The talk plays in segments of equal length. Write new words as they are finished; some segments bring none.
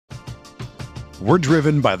We're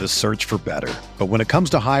driven by the search for better. But when it comes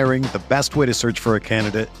to hiring, the best way to search for a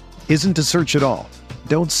candidate isn't to search at all.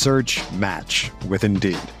 Don't search, match with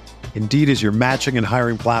Indeed. Indeed is your matching and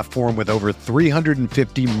hiring platform with over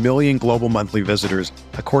 350 million global monthly visitors,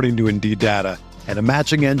 according to Indeed data, and a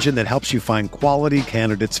matching engine that helps you find quality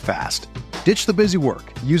candidates fast. Ditch the busy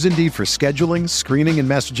work. Use Indeed for scheduling, screening, and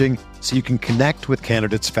messaging so you can connect with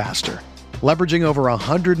candidates faster. Leveraging over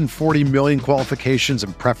 140 million qualifications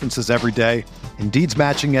and preferences every day, Indeed's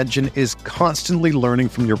matching engine is constantly learning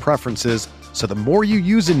from your preferences, so the more you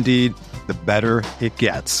use Indeed, the better it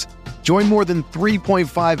gets. Join more than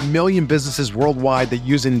 3.5 million businesses worldwide that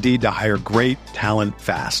use Indeed to hire great talent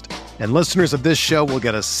fast. And listeners of this show will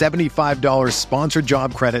get a $75 sponsored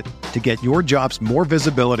job credit to get your jobs more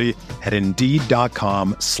visibility at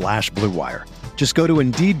Indeed.com/Blue Wire. Just go to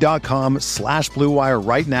Indeed.com/Blue Wire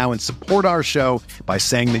right now and support our show by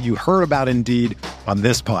saying that you heard about Indeed on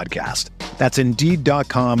this podcast. That's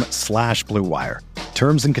Indeed.com/Blue Wire.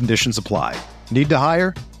 Terms and conditions apply. Need to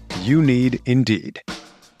hire? You need Indeed.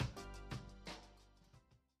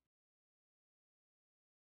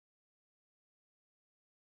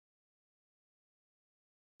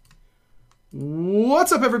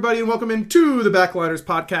 What's up, everybody, and welcome into the Backliners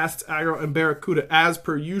podcast. It's Aggro and Barracuda as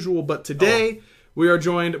per usual, but today we are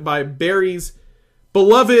joined by Barry's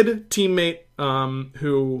beloved teammate,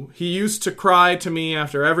 who he used to cry to me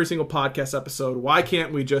after every single podcast episode. Why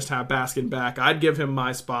can't we just have Baskin back? I'd give him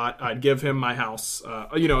my spot. I'd give him my house.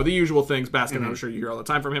 The usual things. Baskin, I'm sure you hear all the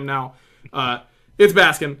time from him now. It's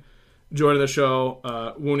Baskin joining the show.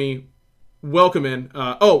 Wooney, welcome in.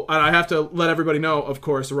 And I have to let everybody know, of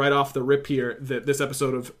course, right off the rip here, that this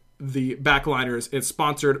episode of the Backliners is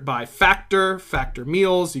sponsored by Factor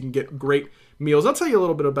Meals. You can get great meals. I'll tell you a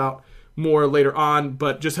little bit about more later on,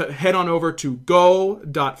 but just head on over to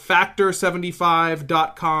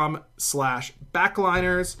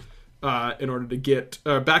go.factor75.com/backliners in order to get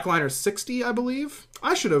Backliners 60, I believe.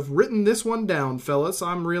 I should have written this one down, fellas.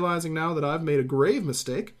 I'm realizing now that I've made a grave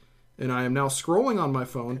mistake, and I am now scrolling on my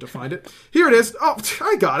phone to find it. Here it is. Oh,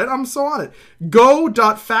 I got it. I'm so on it.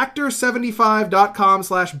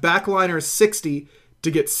 Go.factor75.com/backliners60 to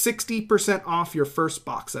get 60% off your first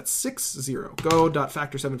box. That's 60.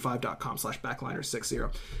 Go.factor75.com/backliners60.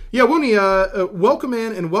 Yeah, Wooney, welcome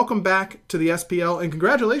in and welcome back to the SPL. And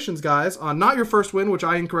congratulations, guys, on not your first win, which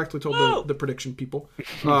I incorrectly told the prediction people,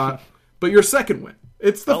 but your second win.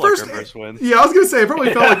 It's the first win. Yeah, I was gonna say it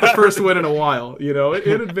probably felt like the first win in a while. You know, it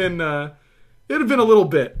had been a little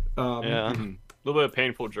bit. A little bit of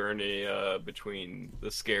painful journey between the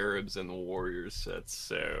Scarabs and the Warriors sets.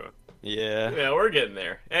 So yeah, we're getting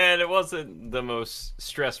there, and it wasn't the most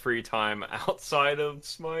stress-free time outside of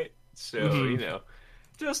Smite. So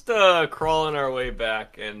just crawling our way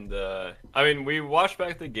back, and we watched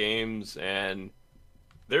back the games and.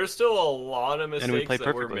 There's still a lot of mistakes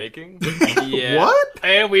that we're making. Yeah. What?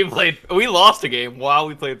 And we lost a game while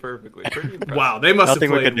we played perfectly. Wow, they must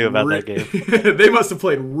Nothing have played we could do about that game. They must have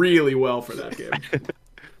played really well for that game.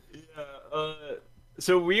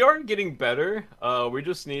 So we are getting better. We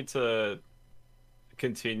just need to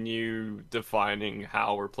continue defining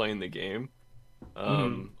how we're playing the game.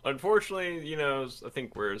 Unfortunately, I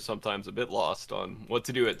think we're sometimes a bit lost on what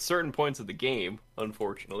to do at certain points of the game,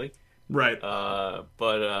 unfortunately. Right.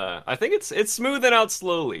 But I think it's smoothing out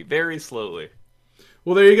slowly, very slowly.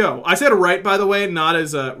 Well, there you go. I said right, by the way, not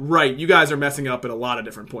as right. You guys are messing up at a lot of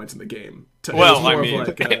different points in the game. The VOD review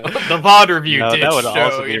did that would show,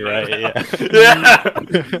 also be right. Yeah.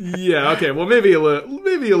 Yeah. Okay. Well, maybe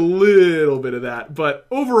a little bit of that, but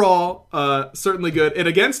overall, certainly good. And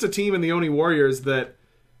against a team in the Oni Warriors that.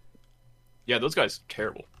 Yeah, those guys are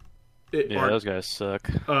terrible. Those guys suck.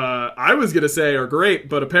 I was gonna say are great,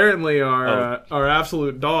 but apparently are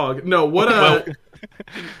absolute dog. No, what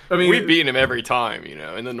we've beaten him every time,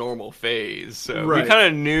 in the normal phase. So right. We kind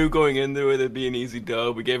of knew going into it it'd be an easy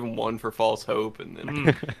dub. We gave him one for false hope, and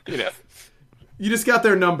then you just got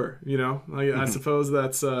their number. I suppose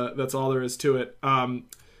that's all there is to it.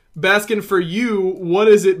 Baskin, for you, what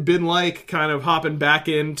has it been like, kind of hopping back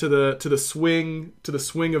into the swing of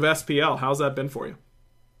SPL? How's that been for you?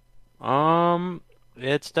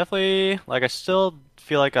 It's definitely, I still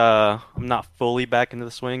feel like I'm not fully back into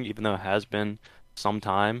the swing, even though it has been some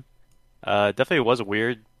time. Definitely was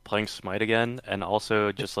weird playing Smite again, and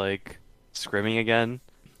also just, scrimming again.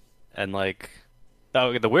 And, the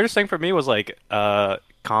weirdest thing for me was,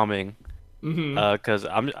 calming. Because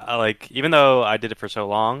even though I did it for so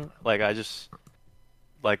long, I just,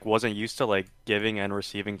 wasn't used to, giving and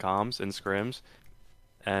receiving comms in scrims.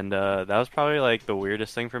 And that was probably the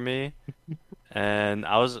weirdest thing for me. And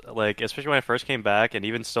I was like, especially when I first came back, and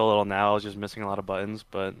even still a little now, I was just missing a lot of buttons.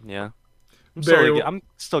 But yeah, I'm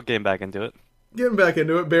still getting back into it. Getting back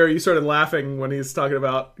into it, Barry, you started laughing when he's talking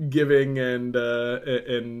about giving and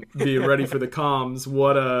being ready for the comms.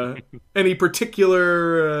 What any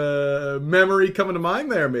particular memory coming to mind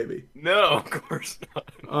there? Maybe. No, of course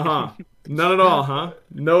not. None at all, huh?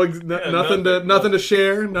 Nothing to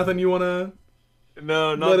share. Nothing you want to.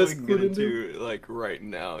 No, not that we can get into like right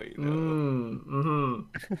now, you know.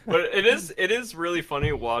 But it is really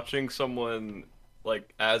funny watching someone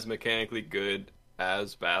like as mechanically good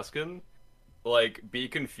as Baskin like be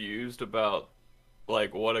confused about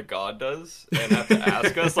like what a god does and have to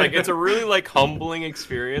ask us. Like it's a really like humbling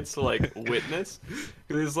experience to like witness.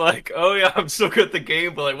 Because he's like, oh yeah, I'm so good at the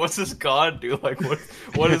game, but like what's this god do? Like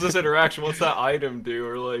what is this interaction? What's that item do?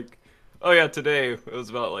 Or like, oh yeah, today it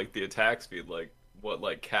was about like the attack speed, like what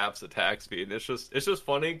like caps attack speed. And it's just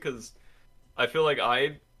funny because I feel like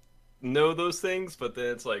I know those things, but then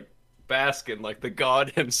it's like Baskin, like the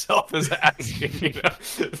god himself, is asking, you know.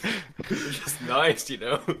 It's just nice, you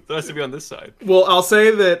know. It's nice to be on this side. Well, I'll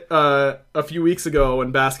say that a few weeks ago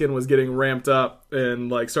when Baskin was getting ramped up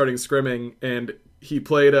and like starting scrimming, and he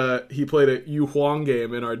played a Yu Huang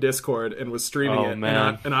game in our Discord and was streaming it,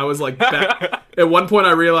 man. And I was like, at one point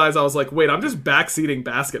I realized I was like, wait, I'm just backseating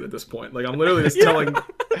Baskin at this point. Like I'm literally just telling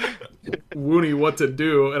Wooney what to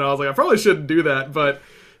do, and I was like, I probably shouldn't do that, but.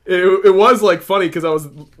 It was like funny because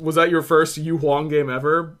was that your first Yu Huang game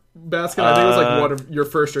ever, Baskin? I think it was like one of your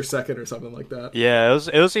first or second or something like that. Yeah,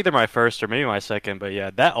 it was either my first or maybe my second, but yeah,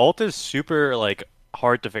 that ult is super like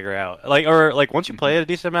hard to figure out. Like or like once you play it a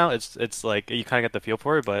decent amount, it's like you kind of get the feel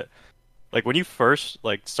for it, but like when you first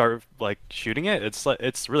like start like shooting it,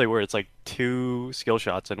 it's really weird. It's like 2 skill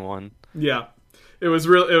shots in one. Yeah, it was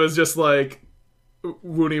just like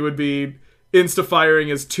Wooney would be insta-firing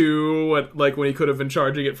his 2, like when he could have been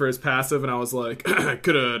charging it for his passive, and I was like, I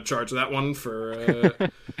could have charged that one for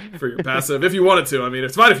your passive if you wanted to. I mean,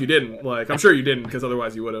 it's fine if you didn't. Like, I'm sure you didn't because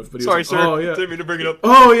otherwise you would have. But he sorry, was like, sir. Oh yeah, didn't mean to bring it up.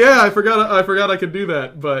 Oh yeah, I forgot I could do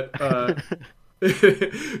that. But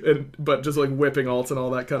but just like whipping ults and all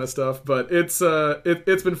that kind of stuff. But it's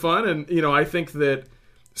been fun, and you know I think that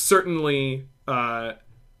certainly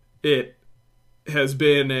it has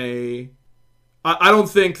been I don't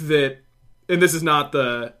think that. And this is not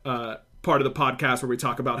the part of the podcast where we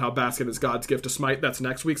talk about how Baskin is God's gift to Smite. That's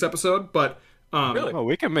next week's episode. But really? Oh,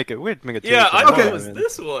 we can make it. Yeah, I okay. thought it was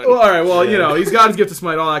this one. Well, all right. Well, you know, he's God's gift to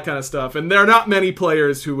Smite, all that kind of stuff. And there are not many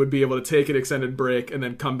players who would be able to take an extended break and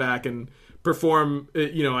then come back and perform.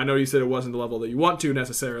 You know, I know you said it wasn't the level that you want to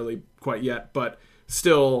necessarily quite yet, but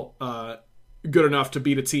still good enough to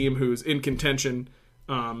beat a team who's in contention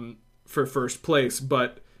for first place.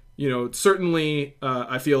 But you know, certainly,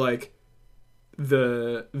 I feel like.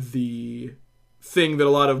 The thing that a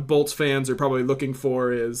lot of Bolts fans are probably looking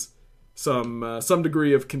for is some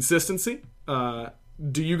degree of consistency.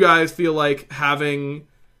 Do you guys feel like having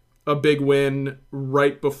a big win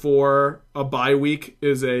right before a bye week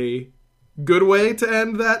is a good way to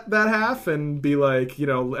end that half and be like, you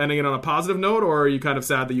know, ending it on a positive note, or are you kind of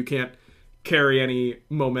sad that you can't carry any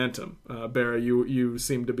momentum? Barry, you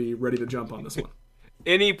seem to be ready to jump on this one.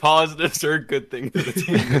 Any positives are a good thing for the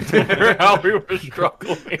team. No how we were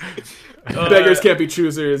struggling. Beggars can't be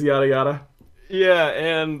choosers, yada yada. Yeah,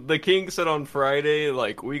 and the King said on Friday,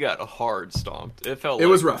 like, we got hard stomped. It felt like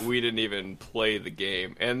was rough. We didn't even play the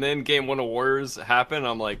game. And then game 1 of Warriors happened.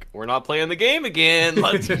 I'm like, we're not playing the game again.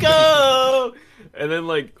 Let's go! And then,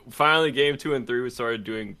 like, finally game 2 and 3, we started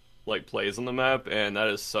doing, like, plays on the map. And that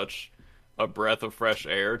is such a breath of fresh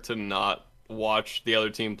air to not watch the other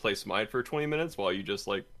team play Smite for 20 minutes while you just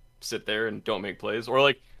like sit there and don't make plays, or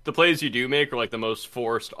like the plays you do make are like the most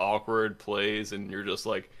forced, awkward plays, and you're just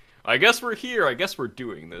like, I guess we're here, I guess we're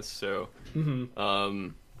doing this. So yeah,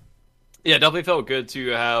 definitely felt good to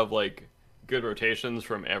have like good rotations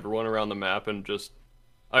from everyone around the map, and just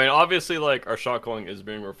I mean obviously like our shot calling is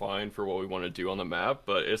being refined for what we want to do on the map,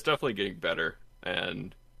 but it's definitely getting better.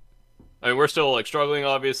 And I mean, we're still like struggling,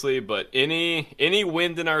 obviously, but any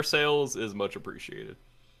wind in our sails is much appreciated.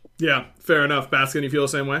 Yeah, fair enough. Baskin, you feel the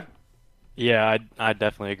same way? Yeah, I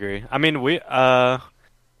definitely agree. I mean, we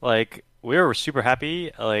were super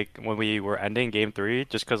happy like when we were ending game 3,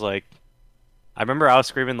 just because like I remember I was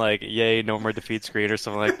screaming like, "Yay, no more defeat screen" or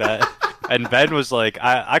something like that. And Ben was like,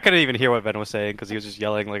 I couldn't even hear what Ben was saying because he was just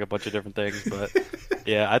yelling like a bunch of different things. But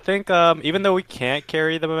yeah, I think even though we can't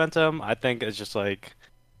carry the momentum, I think it's just like.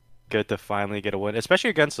 Good to finally get a win,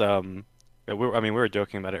 especially against we were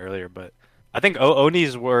joking about it earlier, but I think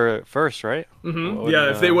Onis were first, right? Mm-hmm.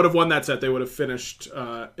 Yeah, if they would have won that set, they would have finished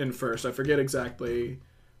in first. I forget exactly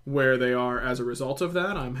where they are as a result of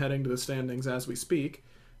that. I'm heading to the standings as we speak.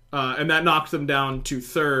 And that knocked them down to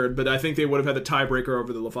third, but I think they would have had the tiebreaker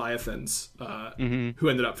over the Leviathans, who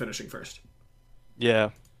ended up finishing first. Yeah.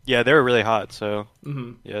 Yeah, they were really hot, so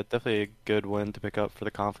yeah, definitely a good win to pick up for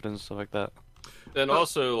the confidence, stuff like that. And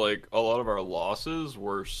also, like, a lot of our losses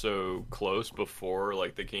were so close before,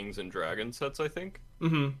 like, the Kings and Dragons sets, I think.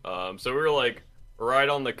 So we were, like, right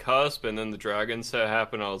on the cusp, and then the Dragons set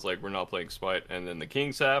happened, I was like, we're not playing Smite. And then the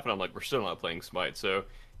Kings happened, I'm like, we're still not playing Smite. So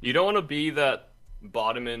you don't want to be that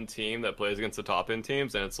bottom-end team that plays against the top-end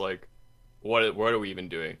teams, and it's like, what are we even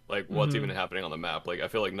doing? Like, what's even happening on the map? Like, I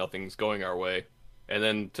feel like nothing's going our way. And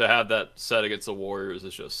then to have that set against the Warriors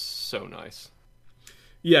is just so nice.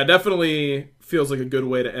 Yeah, definitely feels like a good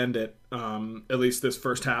way to end it, at least this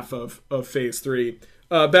first half of Phase 3.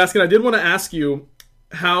 Baskin, I did want to ask you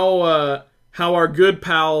how our good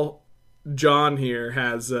pal John here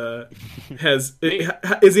is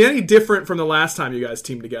he any different from the last time you guys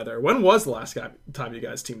teamed together? When was the last time you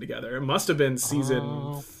guys teamed together? It must have been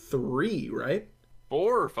season 3, right?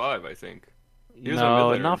 4 or 5, I think.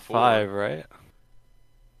 No, not 5, right?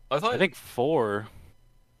 I think 4.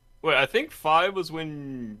 Wait, I think 5 was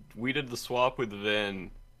when we did the swap with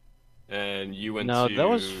Vin, and you went to No, that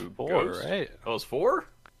was 4, Ghost? right? That was 4?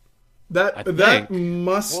 That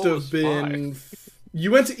must have been...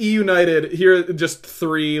 You went to E United. Here, just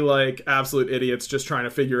 3, like, absolute idiots just trying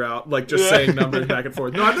to figure out, like, just saying numbers back and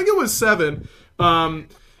forth. No, I think it was 7.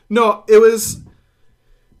 No, it was...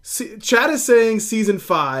 Chad is saying season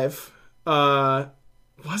 5.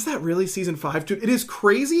 Was that really season 5? Dude, it is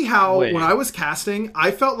crazy how when I was casting,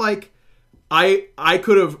 I felt like I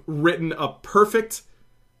could have written a perfect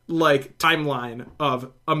like timeline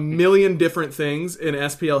of a million different things in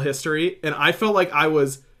SPL history, and I felt like I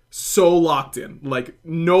was so locked in. Like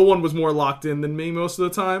no one was more locked in than me most of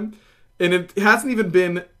the time. And it hasn't even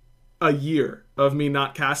been a year of me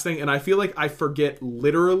not casting, and I feel like I forget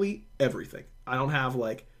literally everything. I don't have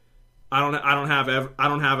it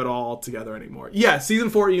all together anymore. Yeah, season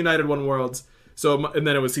 4 United won Worlds. So and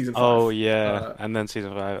then it was season 5. Oh yeah, and then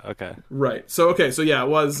season 5. Okay. Right. So yeah, it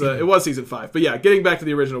was season 5. But yeah, getting back to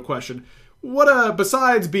the original question, what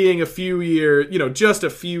besides being just a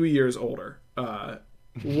few years older,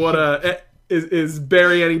 is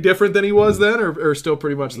Barry any different than he was then, or still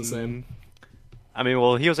pretty much the same? I mean,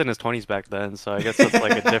 well, he was in his 20s back then, so I guess that's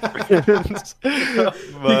like a difference. He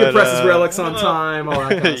could press his relics on time, all that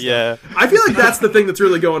kind of stuff. Yeah. I feel like that's the thing that's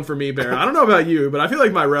really going for me, Bear. I don't know about you, but I feel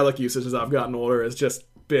like my relic usage as I've gotten older has just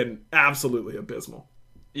been absolutely abysmal.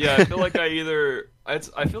 Yeah, I feel like I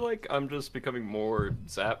feel like I'm just becoming more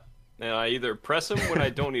Zap, and I either press him when I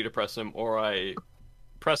don't need to press him, or I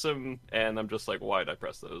press him and I'm just like, why did I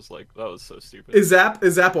press those? Like, that was so stupid. Is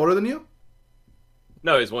Zap older than you?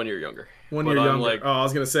 No, he's 1 year younger. 1 year younger. Like, I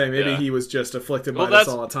was going to say, maybe he was just afflicted by this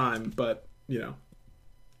all the time, but,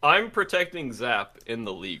 I'm protecting Zap in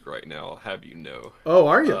the league right now, have you know. Oh,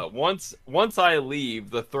 are you? Once I leave,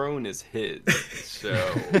 the throne is his. So,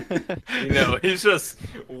 he's just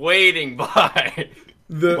waiting by.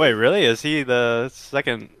 Wait, really? Is he the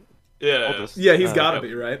second oldest? Yeah, he's got to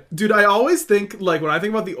be, right? Dude, I always think, like, when I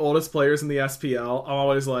think about the oldest players in the SPL, I'm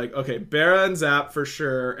always like, okay, Bara and Zap for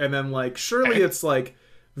sure, and then, like, surely it's, like,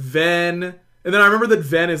 Ven, and then I remember that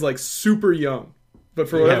Ven is, like, super young, but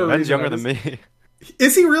for whatever reason... Ven's younger than me.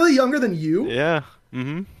 Is he really younger than you? Yeah.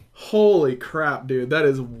 Mm-hmm. Holy crap, dude, that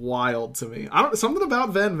is wild to me. Something about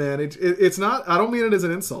Ven, man, it's not, I don't mean it as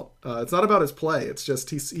an insult. It's not about his play, it's just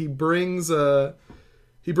he brings a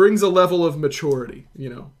level of maturity,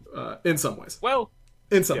 in some ways. Well,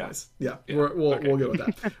 in some ways, yeah. We'll go with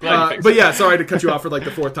that. But yeah, sorry to cut you off for like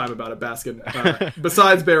the 4th time about it, Baskin.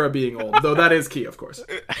 Besides Bara being old, though that is key, of course.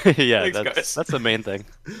 Yeah, that's the main thing.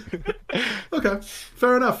 Okay,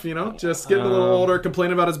 fair enough. Just getting a little older,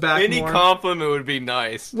 complaining about his back. Any compliment would be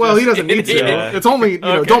nice. Well, he doesn't need to. Yeah. It's only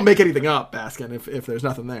don't make anything up, Baskin. If there's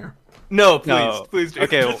nothing there. No, please do.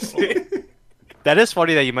 Okay, that is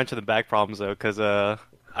funny that you mentioned the back problems though, because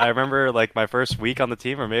I remember like my first week on the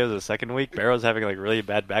team, or maybe it was the second week, Barrow was having like really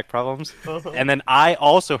bad back problems. And then I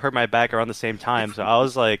also hurt my back around the same time, so I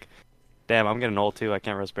was like, damn, I'm getting old too. I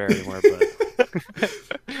can't roast Barrow anymore. But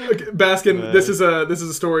okay, Baskin, this is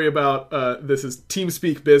a story about this is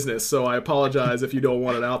TeamSpeak business, so I apologize if you don't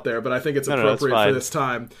want it out there, but I think it's appropriate for this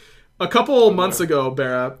time. A couple months ago,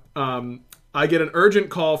 Barra, I get an urgent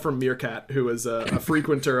call from Meerkat, who is a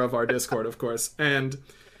frequenter of our Discord, of course, and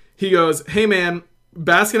he goes, "Hey man,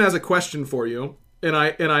 Baskin has a question for you." And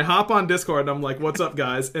I hop on Discord and I'm like, "What's up,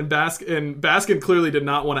 guys?" And Baskin clearly did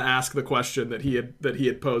not want to ask the question that he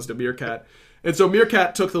had posed to Meerkat. And so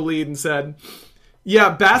Meerkat took the lead and said,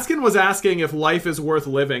 Yeah, Baskin was asking if life is worth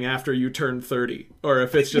living after you turn 30, or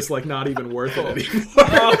if it's just like not even worth it anymore.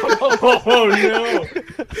 Oh no!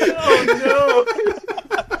 Oh no!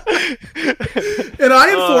 And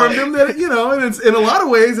I informed him that and it's, in a lot of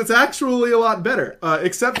ways, it's actually a lot better,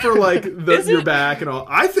 except for like your back and all.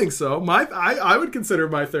 I think so. I would consider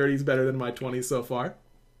my 30s better than my 20s so far.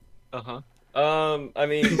 I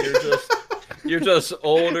mean, you're just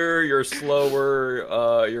older, you're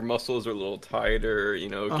slower, your muscles are a little tighter,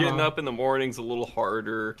 getting up in the morning's a little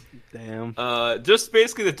harder. Damn. Just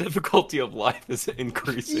basically the difficulty of life is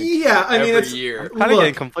increasing. Yeah, I mean, it's year. I'm kind of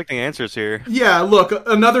getting conflicting answers here. Yeah, look,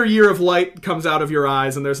 another year of light comes out of your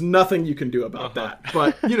eyes, and there's nothing you can do about that.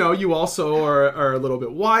 But, you also are a little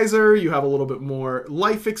bit wiser, you have a little bit more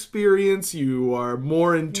life experience, you are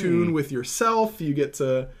more in tune with yourself, you get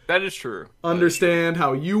to... That is true. Understand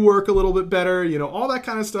how you work a little bit better. All that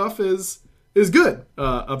kind of stuff is good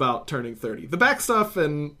about turning 30. The back stuff,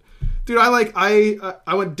 and dude,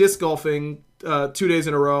 I went disc golfing 2 days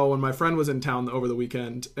in a row when my friend was in town over the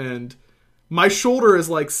weekend, and my shoulder is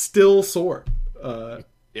like still sore.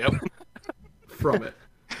 Yep. From it.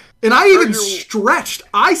 And I even stretched.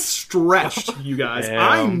 I stretched, you guys. Damn.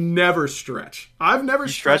 I never stretch. I've never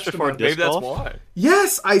stretched before disc Maybe that's golf? why.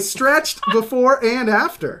 Yes, I stretched before and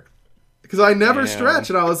after. Because I never stretch,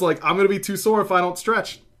 and I was like, I'm going to be too sore if I don't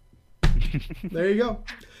stretch. There you go.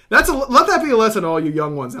 Let that be a lesson to all you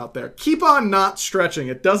young ones out there. Keep on not stretching.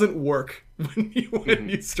 It doesn't work when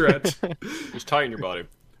you stretch. Just tighten your body.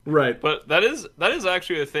 Right. But that is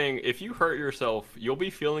actually a thing. If you hurt yourself, you'll be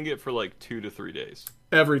feeling it for like 2 to 3 days.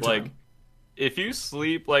 Every time. Like, if you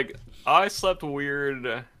sleep, like, I slept weird.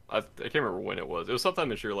 I can't remember when it was. It was sometime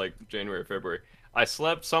this year, like January or February. I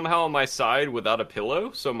slept somehow on my side without a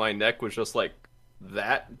pillow, so my neck was just like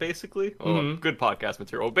that, basically. Well, good podcast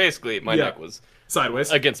material. Well, basically, my neck was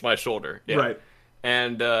sideways against my shoulder. Yeah. Right.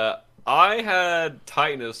 And I had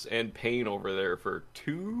tightness and pain over there for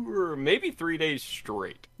 2 or maybe 3 days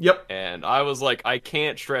straight. Yep. And I was like, I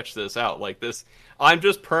can't stretch this out like this. I'm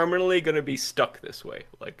just permanently gonna be stuck this way.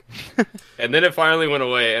 Like, and then it finally went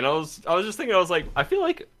away. And I was just thinking, I was like, I feel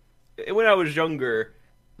like when I was younger,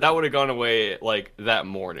 that would have gone away like that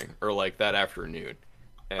morning or like that afternoon,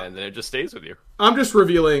 and then it just stays with you. I'm just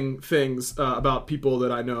revealing things about people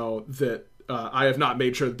that I know that I have not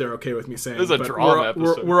made sure that they're okay with me saying. This is a drama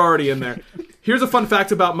episode. We're already in there. Here's a fun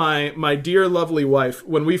fact about my dear lovely wife.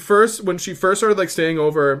 When she first started like staying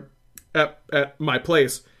over at my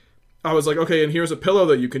place, I was like, okay, and here's a pillow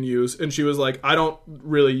that you can use, and she was like, I don't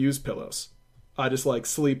really use pillows. I just like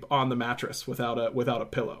sleep on the mattress without a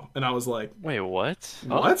pillow. And I was like, wait, what?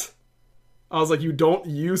 What? I was like, you don't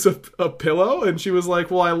use a pillow? And she was like,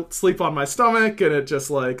 well, I sleep on my stomach and it just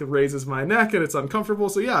like raises my neck and it's uncomfortable.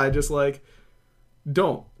 So yeah, I just like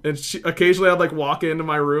don't. And she occasionally I'd like walk into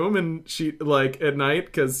my room and she like at night,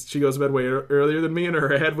 because she goes to bed way earlier than me, and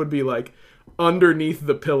her head would be like underneath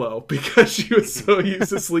the pillow because she was so used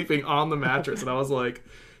to sleeping on the mattress. And I was like,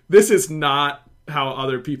 this is not how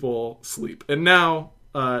other people sleep. And now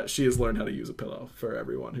she has learned how to use a pillow for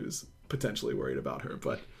everyone who's potentially worried about her.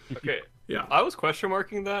 But okay, yeah, I was question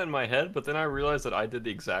marking that in my head, but then I realized that I did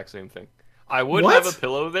the exact same thing. I would have a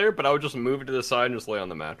pillow there, but I would just move it to the side and just lay on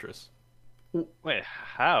the mattress. Wait,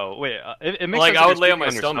 how? Wait, it makes like sense I would lay on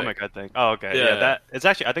your my stomach. I think. Oh, okay. Yeah,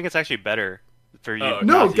 I think it's actually better for you.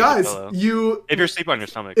 No, guys, if you're sleeping on your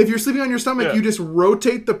stomach. If you're sleeping on your stomach, you just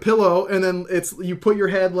rotate the pillow, and then you put your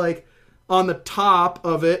head like on the top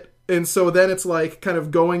of it, and so then it's like kind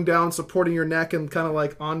of going down, supporting your neck, and kind of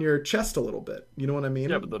like on your chest a little bit. You know what I mean?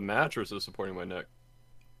 Yeah, but the mattress is supporting my neck.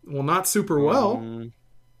 Well, not super well.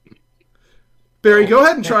 Barry, go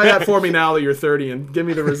ahead and try that for me now that you're 30, and give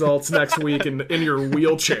me the results next week in your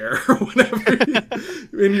wheelchair or whatever.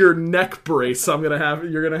 In your neck brace,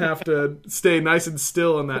 you're gonna have to stay nice and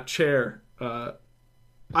still in that chair. I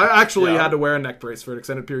actually had to wear a neck brace for an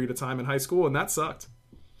extended period of time in high school, and that sucked.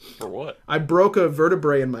 For what? I broke a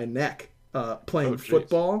vertebrae in my neck playing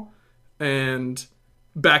football and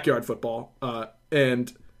backyard football,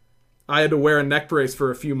 and I had to wear a neck brace for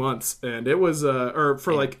a few months, and it was or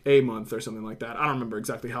for like a month or something like that. I don't remember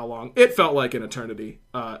exactly how long. It felt like an eternity,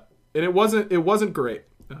 and it wasn't great.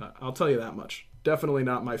 I'll tell you that much. Definitely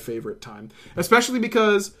not my favorite time, especially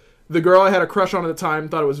because the girl I had a crush on at the time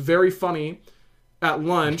thought it was very funny at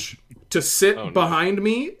lunch to sit behind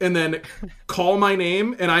me and then call my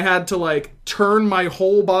name, and I had to like turn my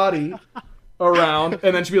whole body around,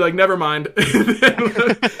 and then she'd be like, never mind.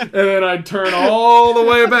 And then I'd turn all the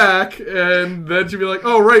way back, and then she'd be like,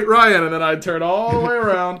 oh, right, Ryan. And then I'd turn all the way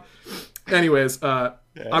around. Anyways, I'm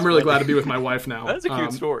really glad to be with my wife now. That's a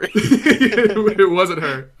cute story. It wasn't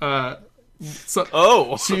her.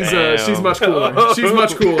 So, she's much cooler. She's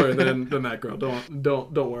much cooler than that girl.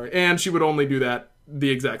 Don't worry. And she would only do that the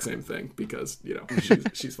exact same thing because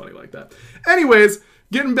she's funny like that. Anyways,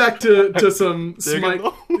 getting back to some Smite.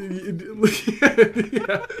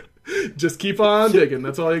 Yeah. Just keep on digging.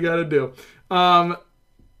 That's all you got to do.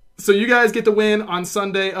 So you guys get the win on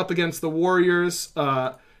Sunday up against the Warriors.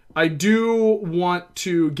 I do want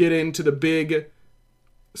to get into the big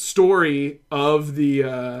story of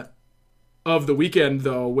the weekend,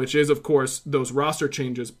 though, which is, of course, those roster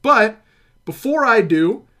changes. But before I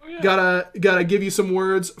do, gotta give you some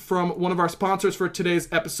words from one of our sponsors for today's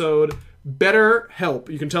episode, BetterHelp.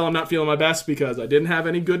 You can tell I'm not feeling my best because I didn't have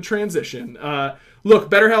any good transition.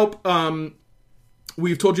 Look, BetterHelp,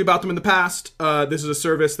 we've told you about them in the past. This is a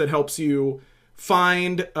service that helps you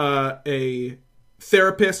find a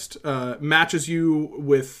therapist, matches you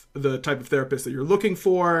with the type of therapist that you're looking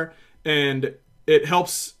for, and it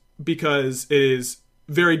helps because it is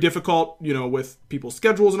very difficult, with people's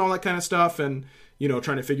schedules and all that kind of stuff, and,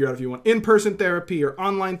 trying to figure out if you want in-person therapy or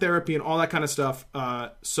online therapy and all that kind of stuff.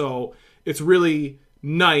 So it's really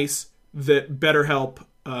nice that BetterHelp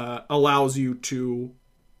allows you to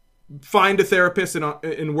find a therapist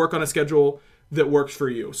and work on a schedule that works for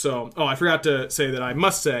you. So, I forgot to say that I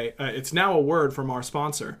must say, it's now a word from our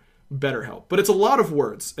sponsor, BetterHelp. But it's a lot of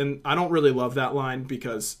words, and I don't really love that line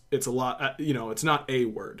because it's a lot, it's not a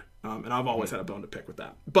word. And I've always had a bone to pick with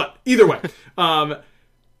that. But either way,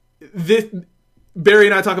 Barry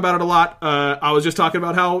and I talk about it a lot. I was just talking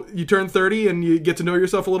about how you turn 30 and you get to know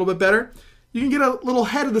yourself a little bit better. You can get a little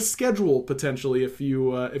ahead of the schedule potentially if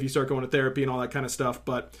you start going to therapy and all that kind of stuff.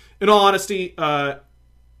 But in all honesty,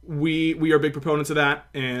 we are big proponents of that,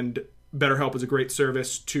 and BetterHelp is a great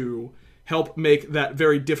service to help make that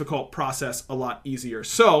very difficult process a lot easier.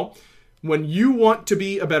 So when you want to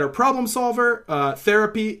be a better problem solver,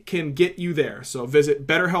 therapy can get you there. So visit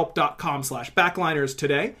betterhelp.com/backliners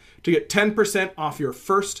today to get 10% off your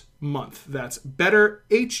first month. That's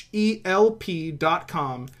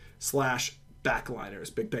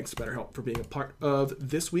betterhelp.com/backliners. Big thanks to BetterHelp for being a part of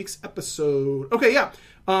this week's episode. Okay, yeah.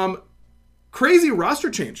 Crazy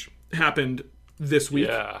roster change happened this week.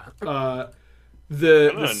 Yeah. Out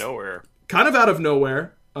of nowhere. Kind of out of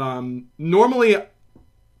nowhere. Normally,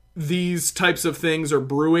 these types of things are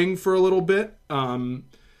brewing for a little bit. And,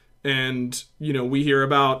 we hear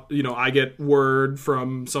about, I get word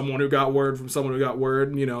from someone who got word from someone who got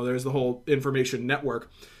word. There's the whole information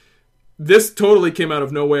network. This totally came out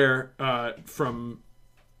of nowhere from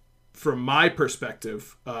my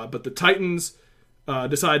perspective. But the Titans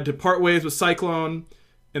decide to part ways with Cyclone,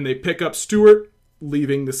 and they pick up Stewart,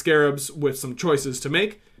 leaving the Scarabs with some choices to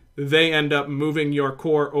make. They end up moving your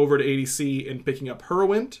core over to ADC and picking up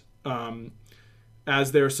Heroin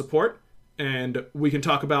as their support. And we can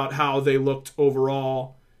talk about how they looked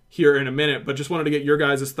overall here in a minute, but just wanted to get your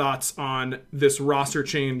guys' thoughts on this roster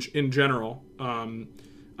change in general.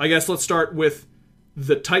 I guess let's start with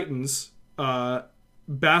the Titans.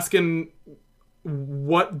 Baskin,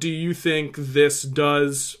 what do you think this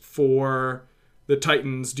does for the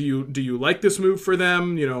Titans? Do you like this move for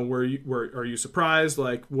them? Are you surprised?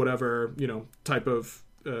 Like, whatever, type of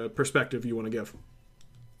perspective you want to give.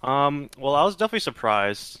 Well, I was definitely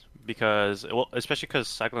surprised because, especially because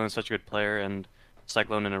Cyclone is such a good player, and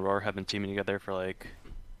Cyclone and Aurora have been teaming together for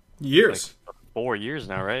years, 4 years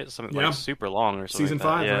now, right? Something super long or something. Season like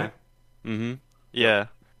that. 5, yeah. Right? Mm-hmm. Yeah.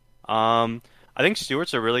 I think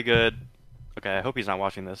Stewart's a really good. Okay, I hope he's not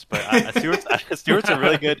watching this, but Stewart's a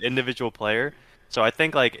really good individual player. So I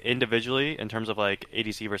think individually, in terms of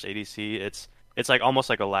ADC versus ADC, it's almost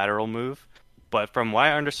like a lateral move. But from what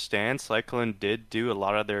I understand, Cyclone did do a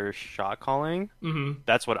lot of their shot calling. Mm-hmm.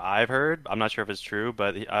 That's what I've heard. I'm not sure if it's true,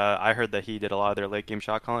 but I heard that he did a lot of their late game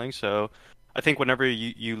shot calling. So I think whenever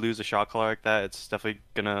you lose a shot caller like that, it's definitely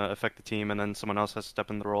gonna affect the team, and then someone else has to step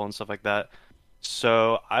in the role and stuff like that.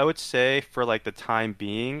 So I would say for the time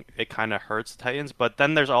being, it kind of hurts the Titans. But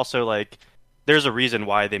then there's also there's a reason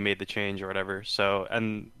why they made the change or whatever. So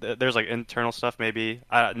and there's internal stuff maybe.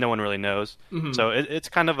 No one really knows. Mm-hmm. So it's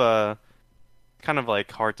kind of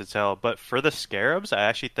hard to tell. But for the Scarabs, I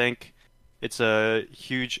actually think it's a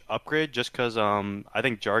huge upgrade just because I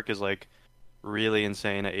think Jark is really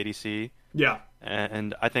insane at ADC. Yeah.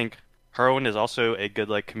 And I think Heroin is also a good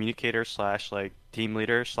communicator / team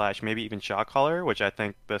leader / maybe even shot caller, which I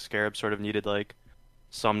think the Scarabs sort of needed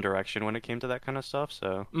some direction when it came to that kind of stuff.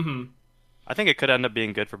 So I think it could end up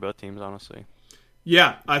being good for both teams, honestly.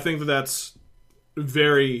 Yeah, I think that's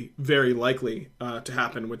very, very likely to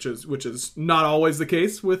happen, which is not always the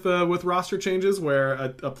case with roster changes where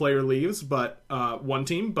a player leaves, but one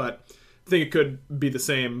team. But think it could be the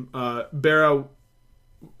same. Barrow,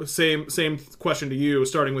 same question to you,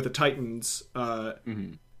 starting with the Titans.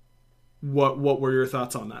 What were your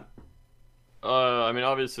thoughts on that? I mean,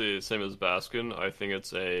 obviously, same as Baskin. I think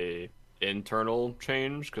it's a internal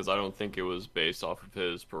change because I don't think it was based off of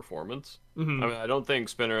his performance. I mean, I don't think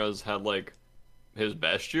Spinner has had like his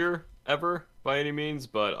best year ever by any means,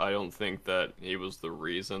 but I don't think that he was the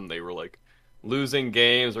reason they were like losing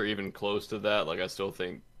games or even close to that. Like, I still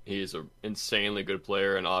think he's an insanely good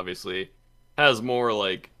player and obviously has more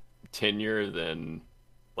like tenure than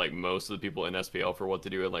like most of the people in SPL for what to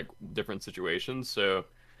do in like different situations. So,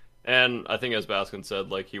 and I think as Baskin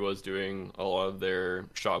said, like he was doing a lot of their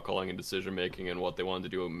shot calling and decision making and what they wanted to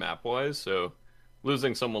do map wise. So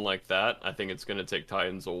losing someone like that, I think it's going to take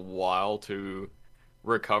Titans a while to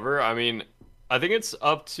recover. I mean, I think it's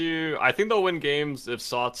up to, I think they'll win games if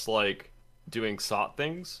Sot's like doing Sot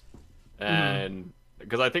things. And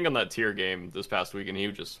because I think on that tier game this past weekend,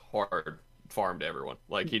 he just hard farmed everyone.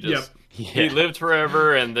 Like he just he lived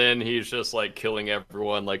forever and then he's just like killing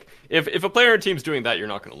everyone. Like if a player on your team's doing that, you're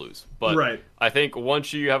not going to lose. But I think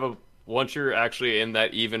once you're actually in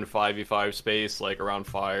that even 5v5 space, like around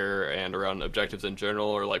fire and around objectives in general,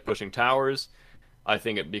 or like pushing towers, I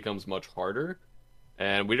think it becomes much harder.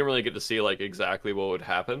 And we didn't really get to see like exactly what would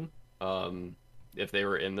happen if they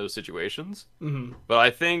were in those situations. But I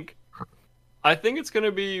think it's going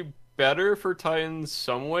to be better for Titans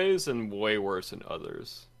some ways and way worse in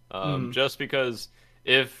others. Just because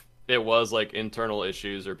if it was like internal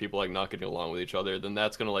issues or people like not getting along with each other, then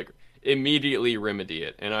that's going to like immediately remedy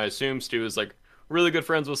it. And I assume Stu is like really good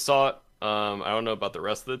friends with Sot. I don't know about the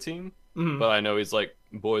rest of the team, but I know he's like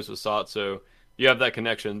boys with Sot, so you have that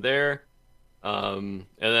connection there. And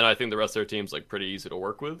then I think the rest of their team's like pretty easy to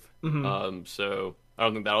work with. So I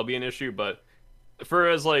don't think that'll be an issue, but for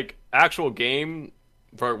as like actual game,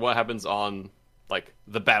 for what happens on like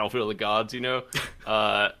the battlefield of the gods, you know,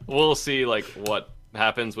 we'll see like what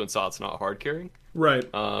happens when Sot's not hard carrying. Right.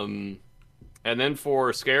 And then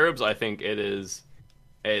for Scarabs, I think it is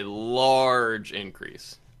a large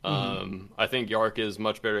increase. I think Yark is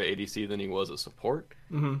much better at ADC than he was at support.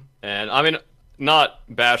 And I mean, not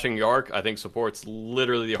bashing Yark, I think support's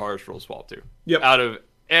literally the hardest role to swap to. Out of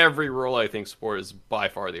every role, I think support is by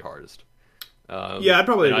far the hardest. I'd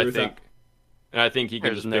probably agree with that. And I think he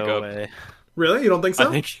can just pick up. Way. Really? You don't think so?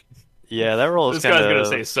 Yeah, that role is kind of gonna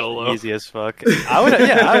say solo. Easy as fuck.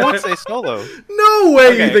 I would say solo. No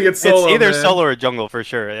way you think it's solo. It's either man. solo or jungle for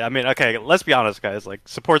sure. I mean, okay, let's be honest, guys. Like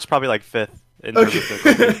support's probably like 5th. No,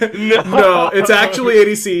 it's actually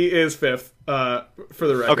ADC is 5th. For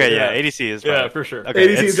the record. Okay, yeah, ADC is 5th. Yeah, for sure. Okay,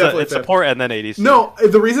 ADC is definitely 5th. Support and then ADC. No,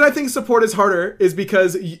 the reason I think support is harder is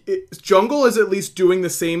because jungle is at least doing the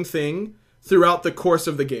same thing throughout the course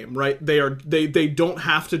of the game, right? They don't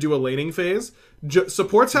have to do a laning phase.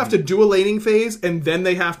 Supports have to do a laning phase, and then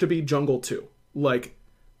they have to be jungle too. Like,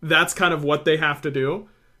 that's kind of what they have to do.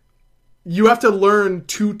 You have to learn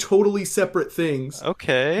 2 totally separate things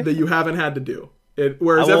that you haven't had to do.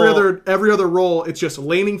 Whereas every other role, it's just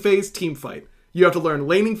laning phase, team fight. You have to learn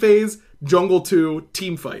laning phase, jungle 2,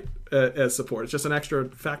 team fight as support. It's just an extra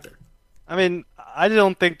factor. I mean, I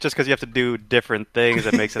don't think just because you have to do different things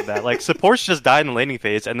that makes it that. Like, supports just die in the laning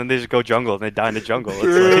phase, and then they just go jungle, and they die in the jungle.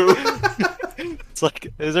 It's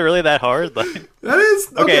like, is it really that hard? Like, that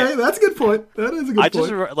is, okay, that's a good point. That is a good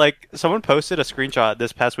point. Like, someone posted a screenshot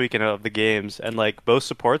this past weekend of the games, and, like, both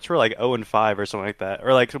supports were, like, 0-5 or something like that.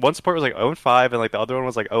 Or, like, one support was, like, 0-5, and, like, the other one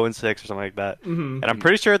was, like, 0-6 or something like that. And I'm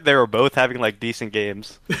pretty sure they were both having, like, decent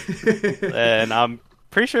games. And I'm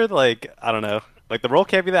pretty sure, like, I don't know. Like, the role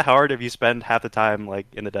can't be that hard if you spend half the time, like,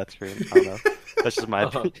 in the death screen. I don't know. That's just my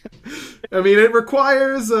opinion. I mean, it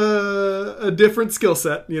requires a different skill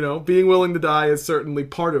set, you know. Being willing to die is certainly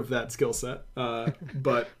part of that skill set.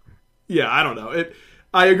 But, yeah, I don't know.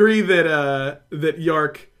 I agree that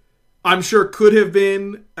Yark, I'm sure, could have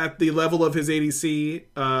been at the level of his ADC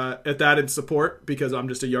at that in support, because I'm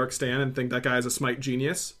just a Yark stan and think that guy is a smite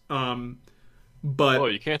genius.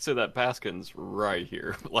 But you can't say that Baskin's right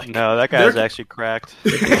here. Like, no, that guy's actually cracked.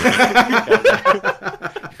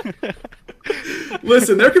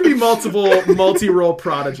 Listen, there could be multiple multi-role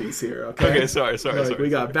prodigies here. Okay, sorry. We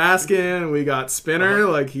got Baskin, we got Spinner,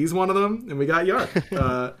 like he's one of them, and we got Yark.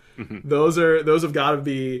 Those have got to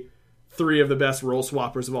be 3 of the best role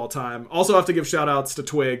swappers of all time. Also, have to give shout outs to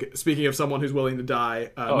Twig. Speaking of someone who's willing to die,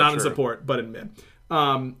 not in support but in mid.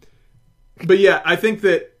 But yeah, I think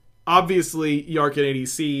that. Obviously, Yark and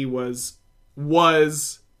ADC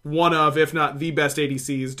was one of, if not the best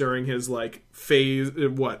ADCs during his like phase.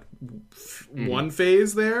 One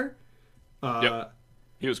phase there. Yep.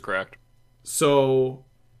 He was cracked. So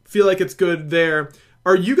feel like it's good there.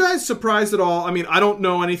 Are you guys surprised at all? I mean, I don't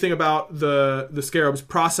know anything about the Scarabs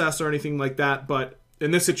process or anything like that, but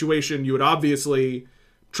in this situation, you would obviously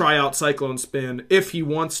try out Cyclone Spin if he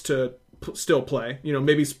wants to still play. You know,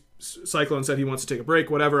 maybe Cyclone said he wants to take a break,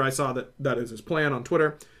 whatever. I saw that is his plan on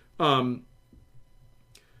Twitter.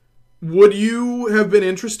 Would you have been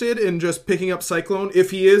interested in just picking up Cyclone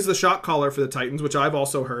if he is the shot caller for the Titans, which I've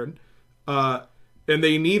also heard, and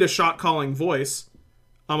they need a shot calling voice?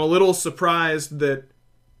 I'm a little surprised that,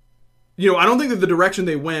 you know, I don't think that the direction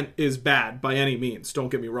they went is bad by any means. Don't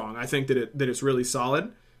get me wrong. I think that it's really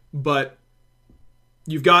solid, but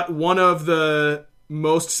you've got one of the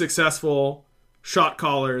most successful shot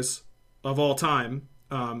callers of all time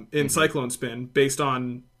in Cyclone Spin, based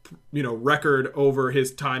on, you know, record over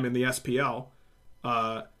his time in the SPL.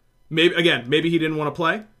 Maybe he didn't want to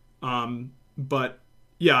play, but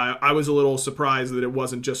yeah, I was a little surprised that it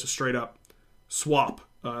wasn't just a straight up swap.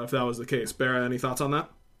 If that was the case. Barra, any thoughts on that?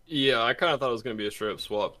 Yeah, I kind of thought it was going to be a straight up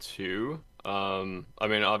swap too. I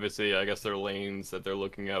mean, obviously, I guess their lanes that they're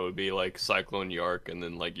looking at would be like Cyclone Yark and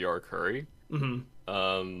then like Yark Hurry.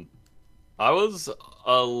 I was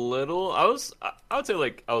a little, I would say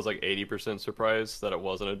like I was like 80% surprised that it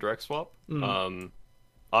wasn't a direct swap.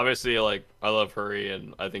 Obviously, like I love Hurry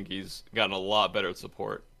and I think he's gotten a lot better at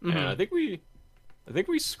support. And I think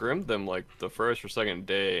we scrimmed them like the first or second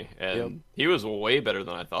day, and he was way better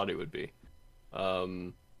than I thought he would be.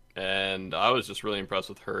 And I was just really impressed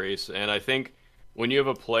with Hurry. And I think when you have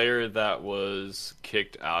a player that was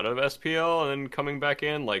kicked out of SPL and then coming back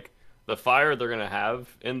in, like the fire they're going to have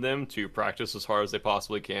in them to practice as hard as they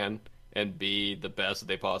possibly can and be the best that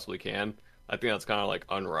they possibly can, I think that's kind of like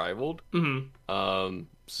unrivaled.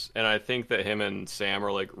 And I think that him and Sam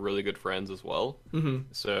are like really good friends as well.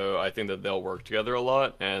 So I think that they'll work together a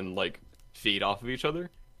lot and like feed off of each other.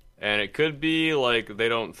 And it could be like they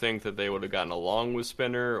don't think that they would have gotten along with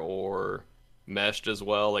Spinner or meshed as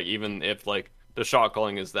well. Like even if like the shot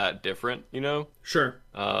calling is that different, you know? Sure.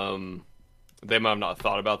 They might have not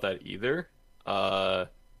thought about that either. Yeah,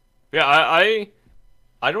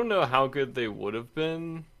 I don't know how good they would have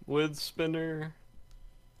been with Spinner.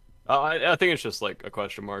 I think it's just like a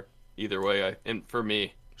question mark either way. And for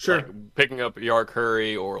me, sure, like, picking up Yark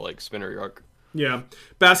Hurry or like Spinner Yark. Yeah,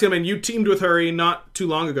 Baskin, I mean, you teamed with Hurry not too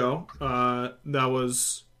long ago. That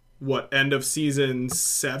was what, end of season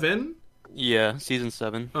 7? Yeah, season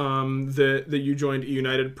 7. That you joined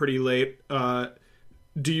United pretty late.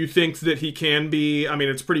 Do you think that he can be? I mean,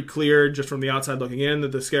 it's pretty clear just from the outside looking in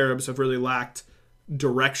that the Scarabs have really lacked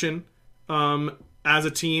direction as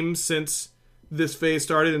a team since this phase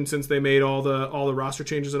started and since they made all the roster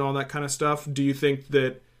changes and all that kind of stuff. Do you think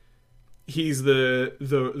that he's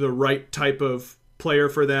the right type of player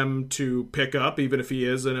for them to pick up, even if he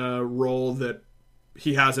is in a role that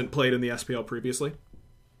he hasn't played in the SPL previously?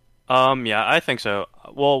 Yeah, I think so.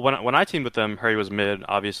 Well, when I teamed with them, Hurry was mid,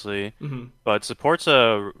 obviously, but support's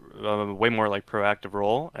a way more like proactive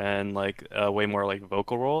role and like a way more like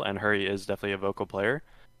vocal role, and Hurry is definitely a vocal player.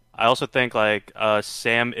 I also think like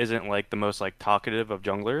Sam isn't like the most like talkative of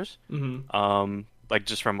junglers, like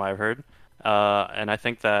just from what I've heard, and I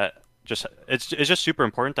think that it's just super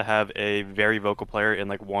important to have a very vocal player in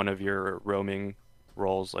like one of your roaming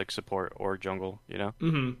roles, like support or jungle, you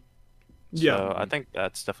know. Yeah, so I think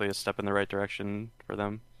that's definitely a step in the right direction for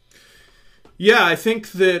them. Yeah, I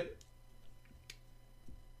think that.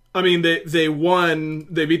 I mean, they won.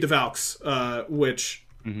 They beat the Valks, which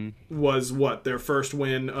was what, their first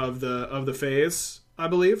win of the phase, I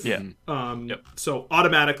believe. Yeah. So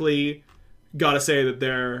automatically, gotta say that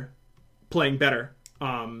they're playing better,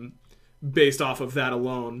 based off of that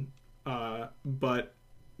alone. But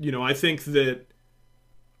you know, I think that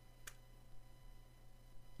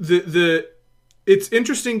it's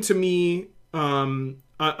interesting to me.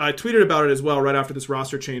 I tweeted about it as well right after this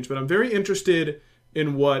roster change, but I'm very interested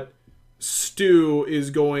in what Stu is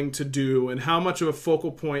going to do and how much of a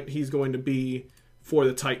focal point he's going to be for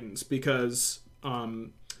the Titans, because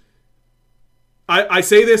I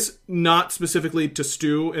say this not specifically to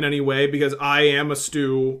Stu in any way, because I am a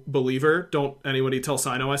Stu believer. Don't anybody tell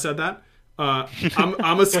Sino I said that.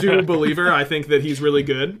 I'm a Stu believer. I think that he's really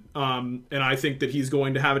good, and I think that he's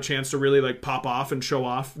going to have a chance to really like pop off and show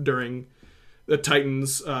off during the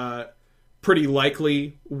Titans' pretty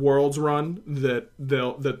likely Worlds run that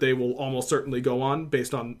they will almost certainly go on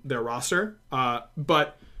based on their roster.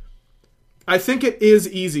 But I think it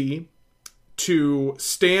is easy to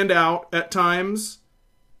stand out at times,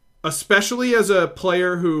 especially as a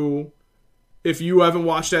player who, if you haven't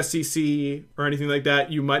watched SCC or anything like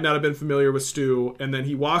that, you might not have been familiar with Stu, and then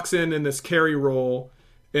he walks in this carry role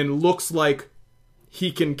and looks like he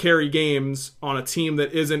can carry games on a team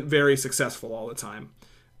that isn't very successful all the time.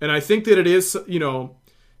 And I think that it is,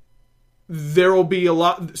 there will be a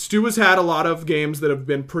lot. Stu has had a lot of games that have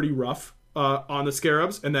been pretty rough on the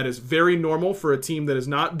Scarabs, and that is very normal for a team that is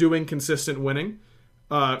not doing consistent winning.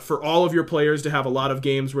 For all of your players to have a lot of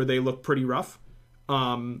games where they look pretty rough.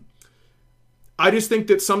 I just think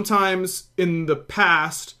that sometimes in the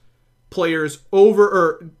past, players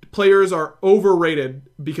are overrated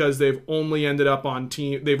because they've only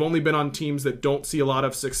been on teams that don't see a lot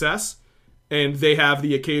of success, and they have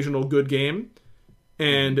the occasional good game,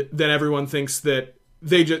 and then everyone thinks that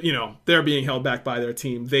they just, they're being held back by their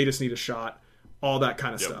team. They just need a shot, all that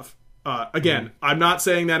kind of stuff. Again, I'm not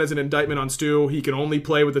saying that as an indictment on Stu. He can only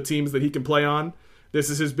play with the teams that he can play on. This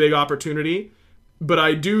is his big opportunity. But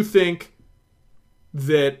I do think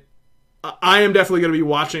that I am definitely going to be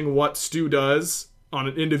watching what Stu does on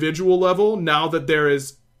an individual level now that there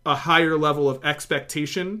is a higher level of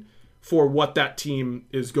expectation for what that team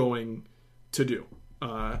is going to do.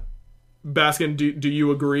 Baskin, do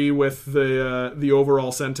you agree with the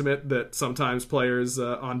overall sentiment that sometimes players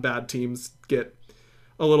on bad teams get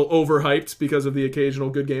a little overhyped because of the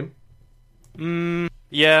occasional good game?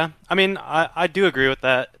 Yeah. I mean, I do agree with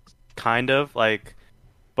that, kind of.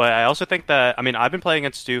 But I also think that, I've been playing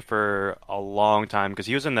against Stu for a long time because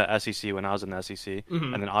he was in the SEC when I was in the SEC,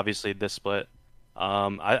 and then obviously this split.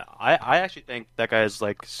 I actually think that guy is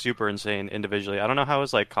super insane individually. I don't know how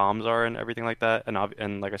his comms are and everything like that,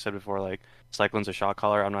 and like I said before, Cyclone's a shot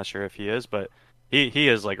caller. I'm not sure if he is, but he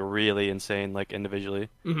is really insane individually.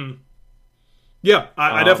 Mm-hmm. Yeah,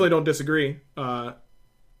 I definitely don't disagree. I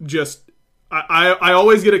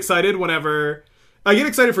always get excited whenever... I get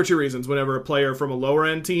excited for two reasons whenever a player from a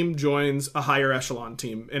lower-end team joins a higher echelon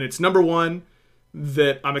team. And it's number one,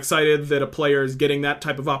 that I'm excited that a player is getting that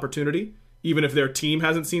type of opportunity, even if their team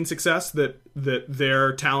hasn't seen success, that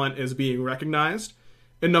their talent is being recognized.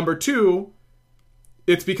 And number two,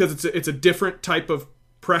 it's because it's a different type of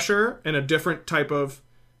pressure and a different type of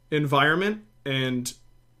environment, and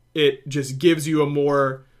it just gives you a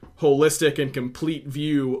more holistic and complete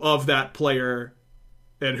view of that player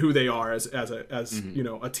and who they are as a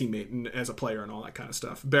teammate and as a player and all that kind of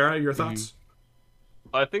stuff. Barra, your thoughts?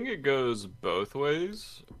 I think it goes both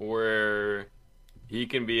ways, where he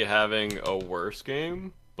can be having a worse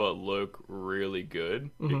game but look really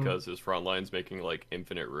good because his front line's making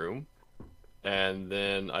infinite room. And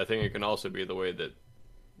then I think it can also be the way that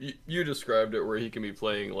you described it, where he can be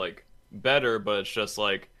playing better, but it's just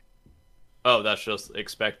that's just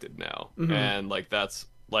expected now. And that's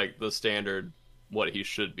the standard what he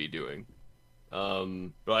should be doing.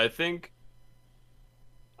 But I think,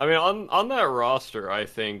 on that roster, I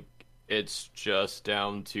think it's just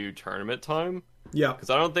down to tournament time. Yeah. Because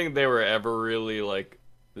I don't think they were ever really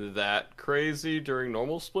that crazy during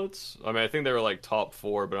normal splits. I think they were top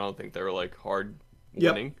 4, but I don't think they were hard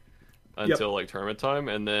winning until tournament time.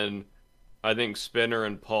 And then I think Spinner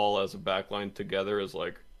and Paul as a backline together is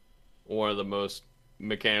one of the most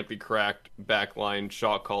mechanically cracked backline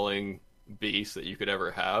shot calling beast that you could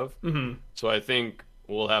ever have. So I think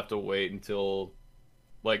we'll have to wait until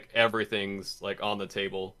everything's on the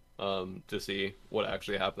table to see what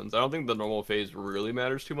actually happens. I don't think the normal phase really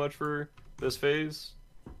matters too much for this phase.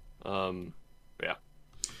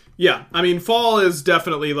 Yeah, fall is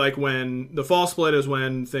definitely when the fall split is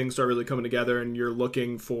when things start really coming together, and you're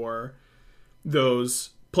looking for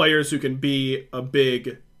those players who can be a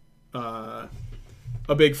big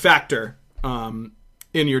factor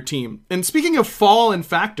in your team. And speaking of fall and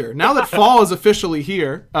factor, now that fall is officially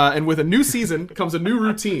here, and with a new season comes a new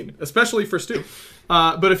routine, especially for Stu.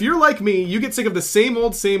 But if you're like me, you get sick of the same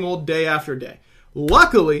old day after day.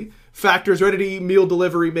 Luckily, Factor's ready-to-eat meal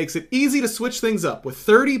delivery makes it easy to switch things up with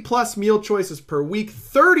 30-plus meal choices per week,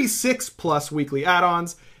 36-plus weekly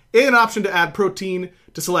add-ons, and an option to add protein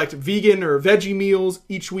to select vegan or veggie meals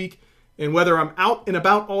each week. And whether I'm out and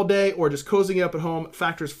about all day or just cozying up at home,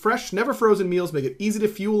 Factor's fresh, never frozen meals make it easy to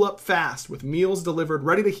fuel up fast with meals delivered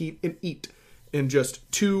ready to heat and eat in just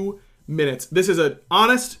 2 minutes. This is an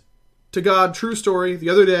honest-to-God true story. The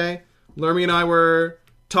other day, Lermy and I were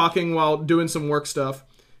talking while doing some work stuff,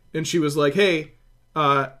 and she was like, hey,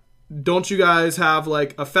 don't you guys have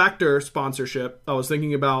a Factor sponsorship? I was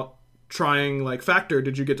thinking about trying Factor.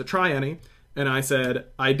 Did you get to try any? And I said,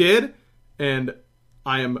 I did, and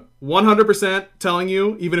I am 100% telling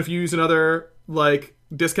you, even if you use another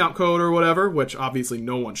discount code or whatever, which obviously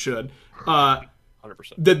no one should, 100%.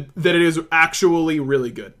 that it is actually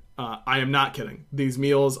really good. I am not kidding. These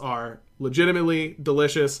meals are legitimately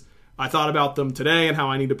delicious. I thought about them today and how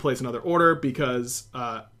I need to place another order because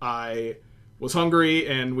I was hungry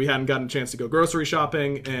and we hadn't gotten a chance to go grocery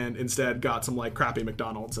shopping, and instead got some like crappy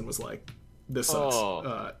McDonald's and was like, this sucks.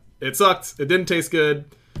 It sucked. It didn't taste good.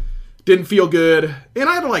 Didn't feel good. And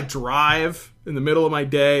I had to like drive in the middle of my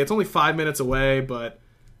day. It's only 5 minutes away, but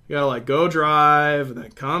you gotta like go drive and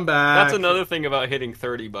then come back. That's another thing about hitting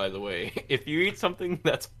 30, by the way. If you eat something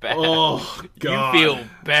that's bad, God. you feel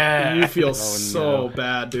bad. You feel so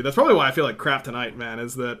bad, dude. That's probably why I feel like crap tonight, man.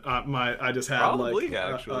 Is that I just had probably,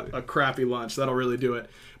 a crappy lunch. That'll really do it.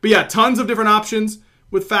 But yeah, tons of different options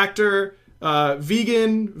with Factor.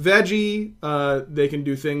 Vegan, veggie. They can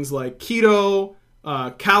do things like keto,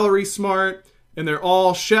 calorie smart, and they're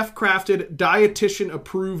all chef-crafted,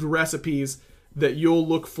 dietitian-approved recipes that you'll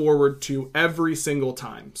look forward to every single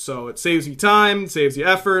time. So it saves you time, saves you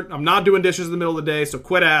effort. I'm not doing dishes in the middle of the day, so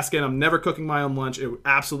quit asking. I'm never cooking my own lunch. It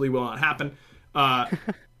absolutely will not happen.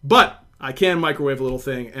 But I can microwave a little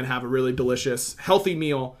thing and have a really delicious, healthy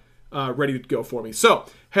meal ready to go for me. So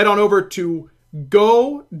head on over to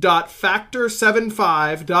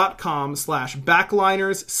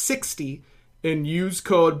go.factor75.com/backliners60 and use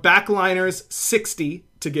code backliners60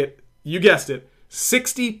 to get, you guessed it,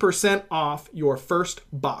 60% off your first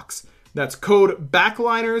box. That's code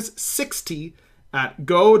backliners60 at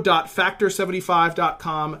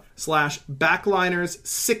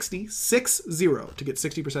go.factor75.com/backliners60 to get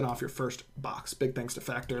 60% off your first box. Big thanks to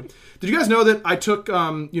Factor. Did you guys know that I took,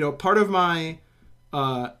 part of my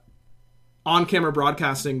on-camera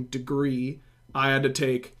broadcasting degree, I had to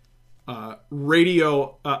take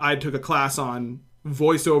radio. I took a class on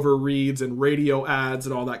voiceover reads and radio ads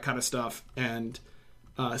and all that kind of stuff. And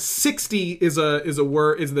 60 is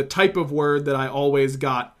the type of word that I always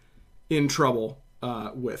got in trouble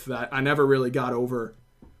with. That I never really got over.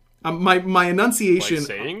 My enunciation. Like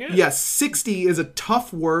saying it? Yes, 60 is a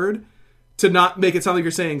tough word to not make it sound like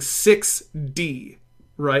you're saying 6D,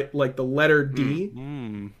 right? Like the letter D.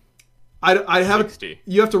 I have 60.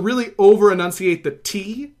 You have to really over enunciate the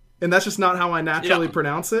T. And that's just not how I naturally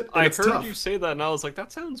pronounce it. I heard tough. you say that, and I was like,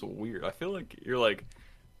 that sounds weird. I feel like you're like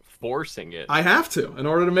forcing it. I have to, in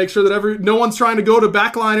order to make sure that no one's trying to go to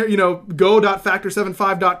Backliner,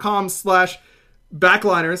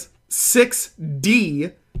 go.factor75.com/backliners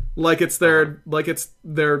 6D like it's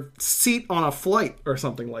their seat on a flight or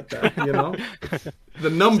something like that,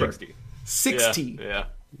 The number 60. Yeah.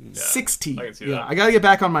 60. I can see that. I got to get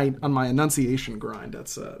back on my enunciation grind.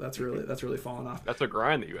 That's really fallen off. That's a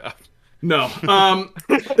grind that you have. No.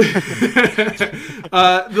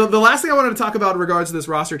 The last thing I wanted to talk about in regards to this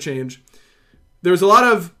roster change, there was a lot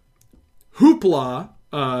of hoopla,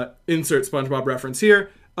 insert SpongeBob reference here,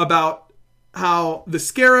 about how the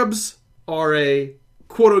Scarabs are a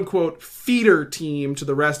quote-unquote feeder team to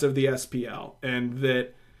the rest of the SPL, and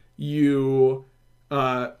that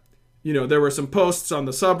there were some posts on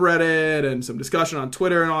the subreddit and some discussion on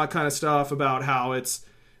Twitter and all that kind of stuff about how it's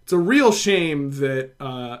a real shame that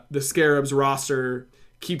the Scarabs roster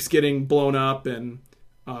keeps getting blown up, and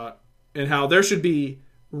how there should be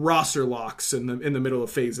roster locks in the middle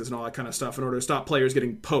of phases and all that kind of stuff in order to stop players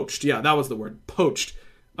getting poached. Yeah, that was the word, poached,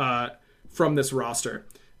 from this roster.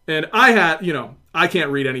 And I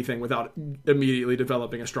can't read anything without immediately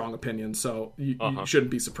developing a strong opinion, so you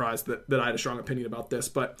shouldn't be surprised that I had a strong opinion about this.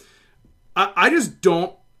 But I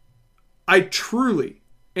truly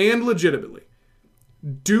and legitimately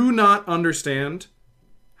do not understand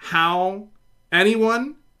how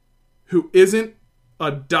anyone who isn't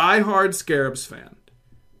a diehard Scarabs fan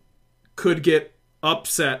could get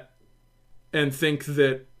upset and think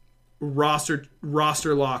that roster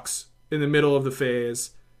locks in the middle of the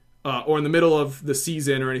phase or in the middle of the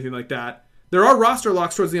season or anything like that. There are roster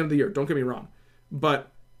locks towards the end of the year, don't get me wrong,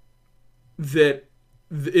 but that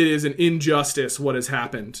it is an injustice what has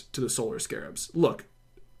happened to the Solar Scarabs. Look,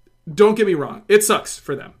 don't get me wrong. It sucks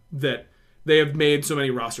for them that they have made so many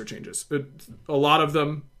roster changes. A lot of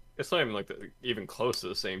them... It's not even even close to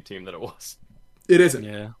the same team that it was. It isn't.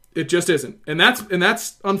 Yeah. It just isn't. And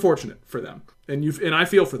that's unfortunate for them. And I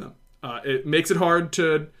feel for them. It makes it hard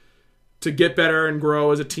to get better and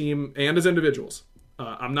grow as a team and as individuals.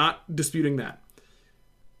 I'm not disputing that.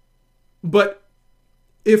 But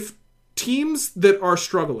if teams that are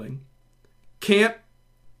struggling can't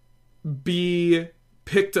be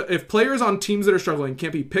picked up, if players on teams that are struggling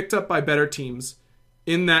can't be picked up by better teams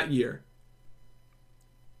in that year,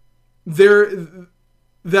 that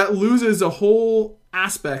loses a whole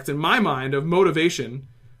aspect in my mind of motivation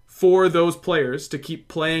for those players to keep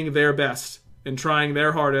playing their best and trying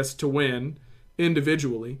their hardest to win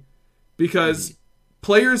individually, because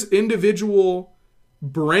players' individual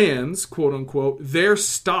brands, quote unquote, their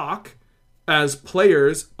stock as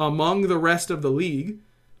players among the rest of the league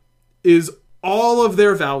is all of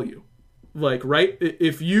their value. Like, right?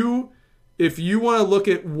 If you want to look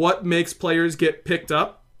at what makes players get picked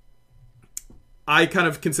up, I kind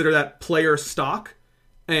of consider that player stock.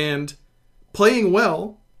 And playing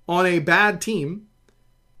well on a bad team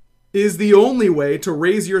is the only way to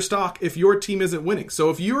raise your stock if your team isn't winning. So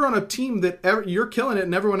if you're on a team that you're killing it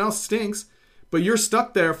and everyone else stinks, but you're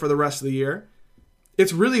stuck there for the rest of the year,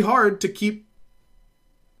 it's really hard to keep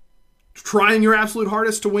trying your absolute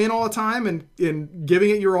hardest to win all the time and giving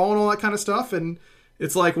it your all and all that kind of stuff. And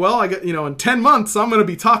it's like, well, I get, in 10 months, I'm going to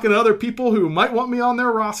be talking to other people who might want me on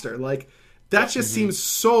their roster. Like, that just seems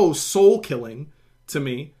so soul killing to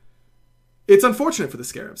me. It's unfortunate for the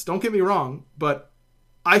Scarabs. Don't get me wrong, but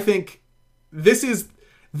I think this is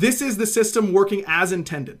the system working as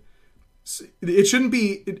intended. It shouldn't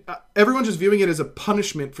be. Everyone's just viewing it as a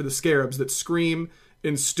punishment for the Scarabs that Scream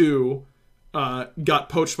and Stu got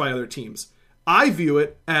poached by other teams. I view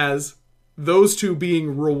it as those two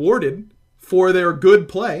being rewarded for their good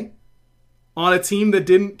play on a team that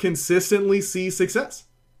didn't consistently see success.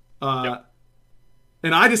 And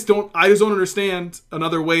I just don't understand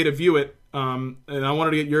another way to view it. And I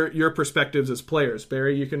wanted to get your perspectives as players.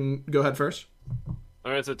 Barry, you can go ahead first.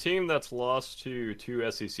 All right, it's a team that's lost to two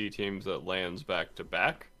SEC teams that lands back to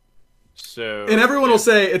back. So, and everyone will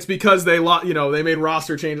say it's because they they made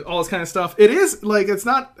roster changes, all this kind of stuff. It is like that's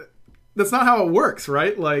not how it works,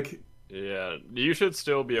 right? Like, yeah, you should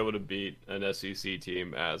still be able to beat an SEC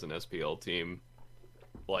team as an SPL team.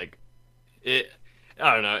 Like, I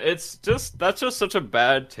don't know. It's just that's just such a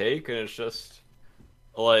bad take, and it's just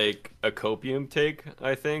like a copium take.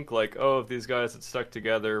 I think like, oh, if these guys had stuck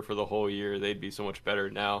together for the whole year, they'd be so much better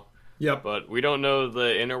now. Yep. But we don't know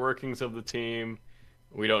the inner workings of the team.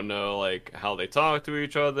 We don't know like how they talk to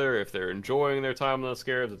each other, if they're enjoying their time on the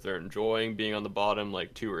Scarabs, if they're enjoying being on the bottom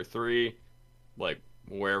like 2 or 3, like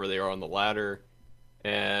wherever they are on the ladder.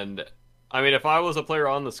 And I mean, if I was a player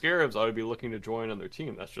on the Scarabs, I would be looking to join on their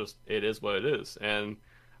team. That's just, it is what it is. And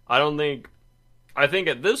I think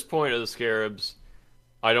at this point of the Scarabs,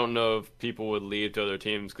 I don't know if people would leave to other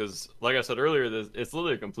teams because, like I said earlier, it's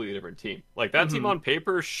literally a completely different team. Like, that team on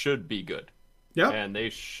paper should be good. Yeah. And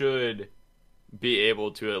they should be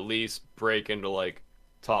able to at least break into, like,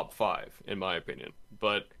 top 5, in my opinion.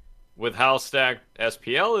 But with how stacked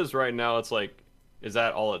SPL is right now, it's like, is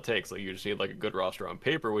that all it takes? Like, you just need, like, a good roster on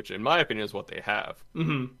paper, which, in my opinion, is what they have.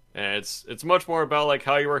 Mm-hmm. And it's much more about, like,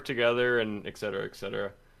 how you work together and et cetera, et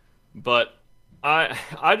cetera. But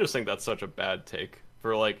I just think that's such a bad take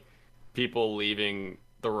for, like, people leaving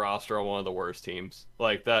the roster on one of the worst teams.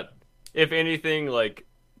 Like, that, if anything, like,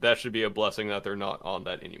 that should be a blessing that they're not on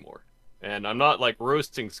that anymore. And I'm not, like,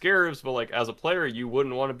 roasting Scarabs, but, like, as a player, you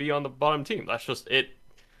wouldn't want to be on the bottom team. That's just it.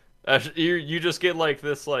 You just get, like,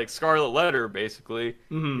 this, like, scarlet letter, basically.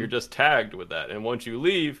 Mm-hmm. You're just tagged with that. And once you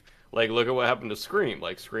leave, like, look at what happened to Scream.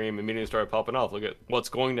 Like, Scream immediately started popping off. Look at what's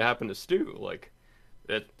going to happen to Stu. Like,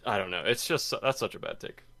 I don't know. It's just, that's such a bad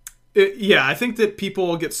take. Yeah, I think that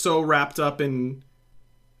people get so wrapped up in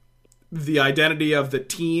the identity of the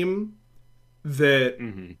team that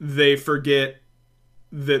they forget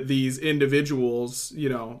that these individuals,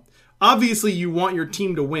 obviously you want your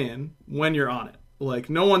team to win when you're on it. Like,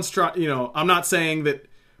 no one's I'm not saying that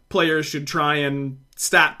players should try and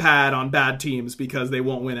stat pad on bad teams because they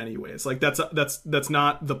won't win anyways. Like, that's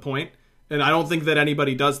not the point, and I don't think that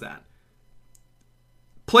anybody does that.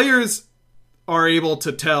 Players are able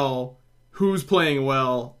to tell who's playing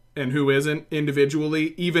well and who isn't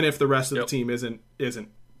individually, even if the rest of the team isn't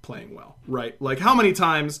playing well, right? Like, how many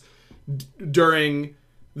times during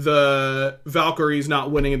the Valkyries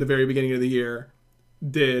not winning at the very beginning of the year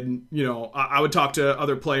did, I would talk to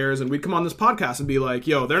other players and we'd come on this podcast and be like,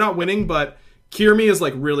 yo, they're not winning, but Kiermi is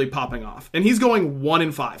like really popping off. And he's going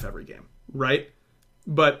 1-5 every game, right?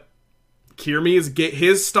 But Kiermi is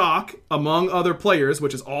his stock among other players,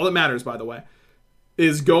 which is all that matters, by the way,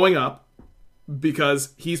 is going up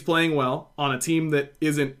because he's playing well on a team that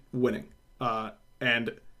isn't winning.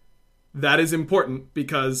 And that is important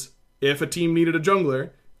because if a team needed a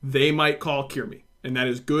jungler, they might call Kiermi, and that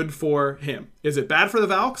is good for him. Is it bad for the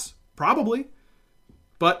Valks? Probably.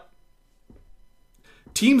 But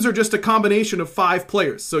teams are just a combination of 5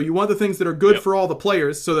 players. So you want the things that are good for all the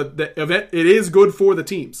players so that the event, it is good for the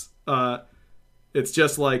teams. It's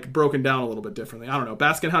just like broken down a little bit differently. I don't know.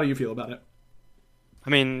 Baskin, how do you feel about it? I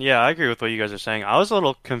mean, yeah, I agree with what you guys are saying. I was a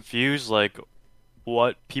little confused, like,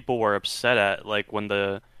 what people were upset at, like, when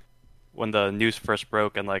the news first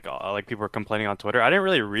broke and, like people were complaining on Twitter. I didn't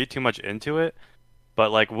really read too much into it,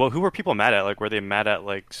 but, like, who were people mad at? Like, were they mad at,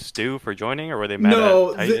 like, Stu for joining, or were they mad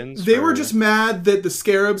at Titans? They were just mad that the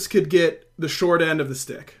Scarabs could get the short end of the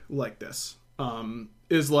stick like this.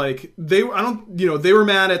 is like they were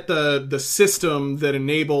mad at the system that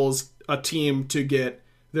enables a team to get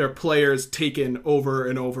their players taken over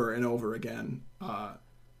and over and over again.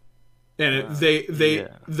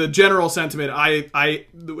 The general sentiment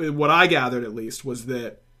what I gathered at least was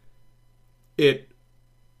that they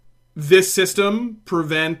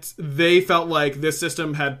felt like this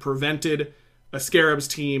system had prevented a Scarabs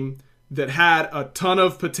team that had a ton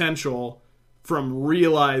of potential from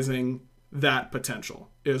realizing that potential,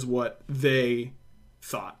 is what they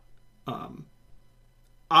thought.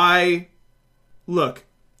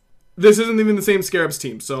 This isn't even the same Scarabs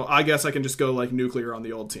team, so I guess I can just go like nuclear on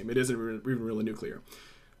the old team. It isn't even really nuclear.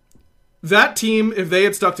 That team, if they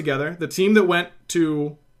had stuck together, the team that went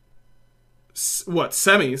to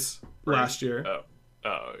semis last year.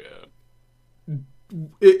 Oh yeah.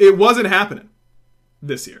 It wasn't happening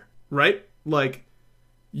this year, right? Like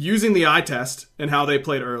using the eye test and how they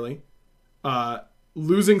played early,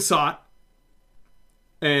 losing Sot,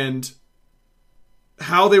 and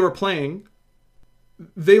how they were playing.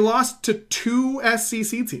 They lost to 2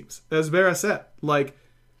 SCC teams, as Vera said. Like,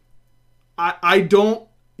 the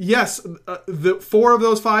 4 of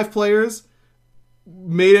those 5 players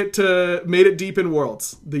made it deep in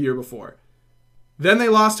Worlds the year before. Then they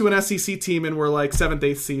lost to an SCC team and were like 7th,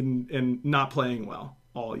 8th seed and not playing well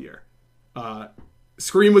all year.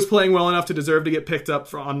 Scream was playing well enough to deserve to get picked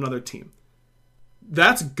up on another team.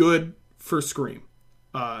 That's good for Scream.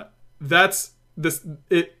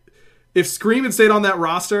 If Scream had stayed on that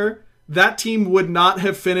roster, that team would not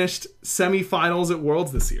have finished semifinals at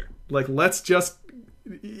Worlds this year. Like, Scream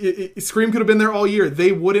could have been there all year.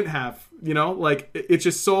 They wouldn't have, it's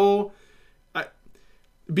just so,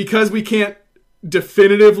 because we can't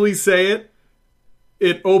definitively say it,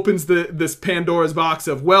 it opens this Pandora's box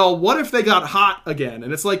of, well, what if they got hot again?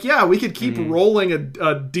 And it's like, yeah, we could keep rolling a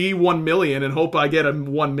D1 million and hope I get a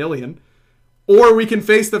 1 million. Or we can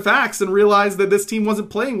face the facts and realize that this team wasn't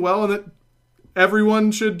playing well and that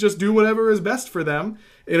everyone should just do whatever is best for them.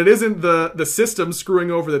 And it isn't the system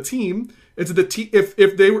screwing over the team. It's the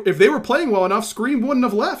if they were playing well enough, Scream wouldn't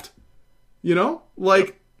have left.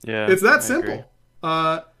 It's that simple.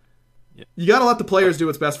 You got to let the players do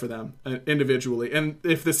what's best for them individually. And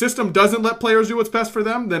if the system doesn't let players do what's best for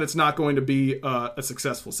them, then it's not going to be a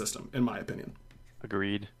successful system, in my opinion.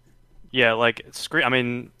 Agreed. Yeah, like Scream. I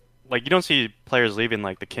mean, like, you don't see players leaving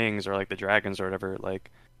like the Kings or like the Dragons or whatever. Like,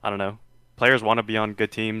 I don't know. Players want to be on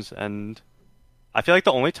good teams, and I feel like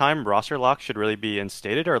the only time roster lock should really be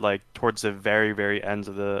instated are like towards the very, very ends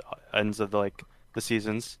of the like the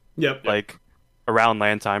seasons. Yep. Like around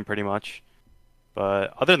LAN time, pretty much.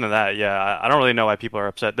 But other than that, yeah, I don't really know why people are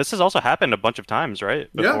upset. This has also happened a bunch of times,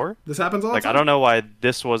 right? Before? Yeah, this happens all the time. I don't know why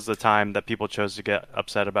this was the time that people chose to get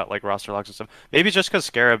upset about like roster locks and stuff. Maybe it's just because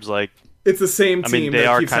Scarabs, like, it's the same team. I mean, they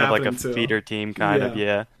are kind of like a to. feeder team, kind of.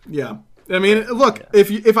 Yeah. Yeah. I mean, look,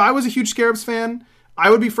 if I was a huge Scarabs fan, I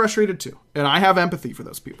would be frustrated too, and I have empathy for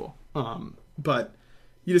those people. But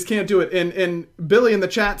you just can't do it. And Billy in the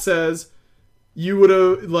chat says you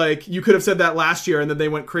could have said that last year, and then they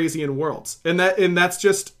went crazy in Worlds, and that's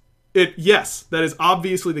just it. Yes, that is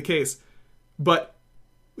obviously the case, but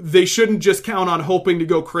they shouldn't just count on hoping to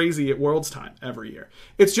go crazy at Worlds time every year.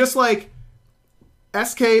 It's just like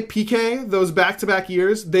SK, PK, those back-to-back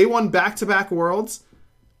years, they won back-to-back Worlds,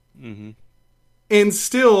 and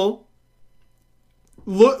still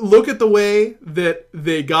look at the way that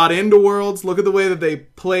they got into Worlds, look at the way that they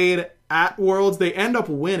played at Worlds. They end up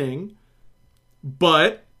winning,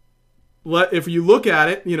 but if you look at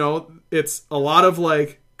it, it's a lot of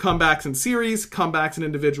like comebacks in series, comebacks in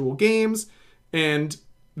individual games, and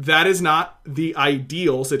that is not the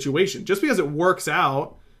ideal situation. Just because it works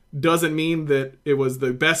out doesn't mean that it was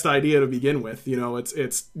the best idea to begin with.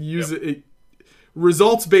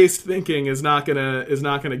 Results-based thinking is not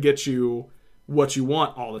gonna get you what you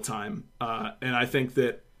want all the time. And I think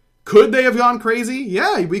that could they have gone crazy?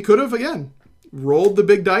 Yeah, we could have again rolled the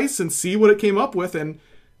big dice and see what it came up with, and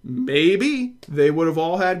maybe they would have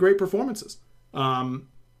all had great performances. Or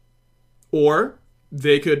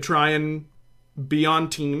they could try and be on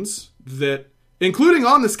teams that, including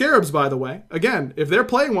on the Scarabs, by the way. Again, if they're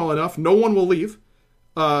playing well enough, no one will leave.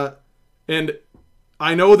 And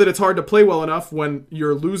I know that it's hard to play well enough when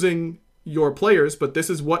you're losing your players, but this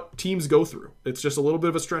is what teams go through. It's just a little bit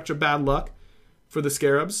of a stretch of bad luck for the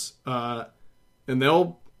Scarabs. And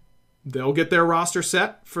they'll get their roster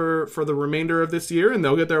set for the remainder of this year, and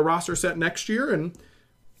they'll get their roster set next year, and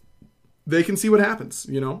they can see what happens,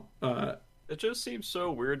 It just seems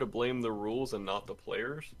so weird to blame the rules and not the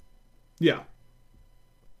players. Yeah.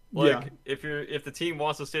 Like, if the team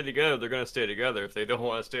wants to stay together, they're going to stay together. If they don't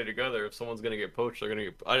want to stay together, if someone's going to get poached, they're going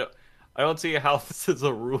to get... I don't see how this is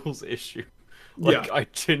a rules issue. Like, I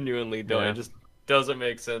genuinely don't. It just doesn't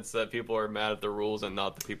make sense that people are mad at the rules and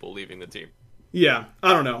not the people leaving the team. Yeah,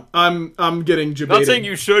 I don't know. I'm getting debated. Not saying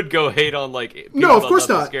you should go hate on like people no, of course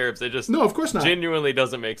not. The Scarabs. It just of course not. Genuinely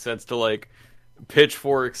doesn't make sense to like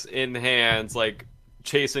pitchforks in hands, like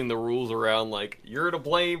chasing the rules around. Like you're to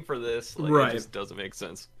blame for this. Like, right? It just doesn't make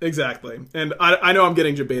sense. Exactly. And I know I'm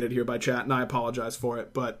getting debated here by chat, and I apologize for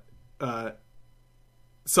it. But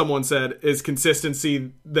someone said, "Is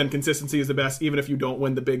consistency then consistency is the best, even if you don't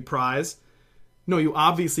win the big prize?" No, you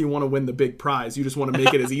obviously want to win the big prize. You just want to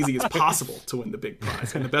make it as easy as possible to win the big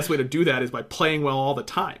prize. And the best way to do that is by playing well all the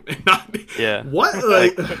time. And not what?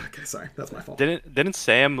 Like, okay, sorry, that's my fault. Didn't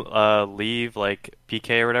Sam leave like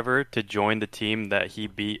PK or whatever to join the team that he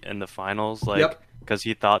beat in the finals? Like, because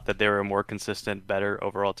he thought that they were a more consistent, better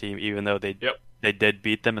overall team, even though they did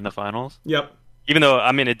beat them in the finals. Yep. Even though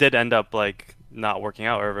it did end up like not working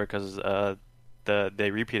out or whatever because they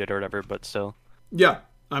repeated or whatever, but still. Yeah,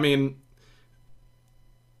 I mean.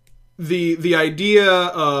 The idea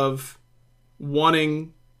of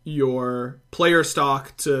wanting your player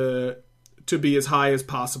stock to be as high as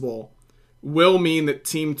possible will mean that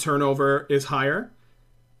team turnover is higher.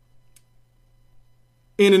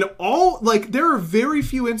 And in all, like, there are very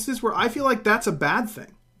few instances where I feel like that's a bad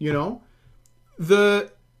thing, you know? Look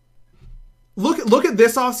at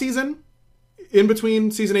this offseason in between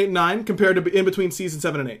season 8 and 9 compared to in between season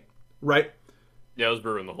 7 and 8, right? Yeah, it was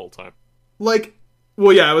brewing the whole time. Like...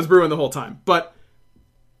 Well, yeah, it was brewing the whole time. But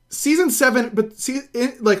season 7,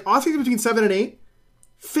 off-season between 7 and 8,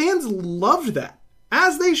 fans loved that.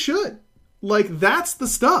 As they should. Like, that's the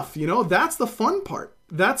stuff, you know? That's the fun part.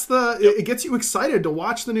 It gets you excited to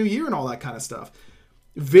watch the new year and all that kind of stuff.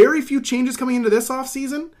 Very few changes coming into this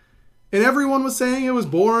off-season. And everyone was saying it was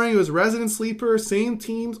boring, it was resident sleeper, same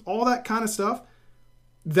teams, all that kind of stuff.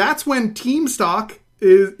 That's when team stock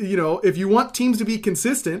is, you know, if you want teams to be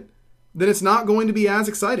consistent, then it's not going to be as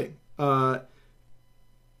exciting.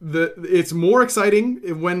 It's more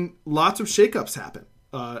exciting when lots of shakeups happen.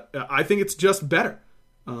 I think it's just better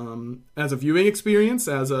as a viewing experience.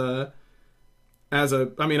 I mean,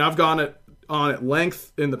 I've gone on at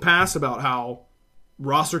length in the past about how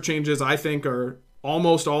roster changes I think are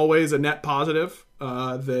almost always a net positive.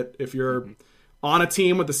 That if you're on a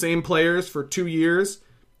team with the same players for 2 years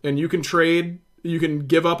and you can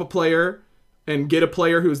give up a player and get a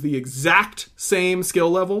player who's the exact same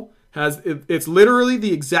skill level, it's literally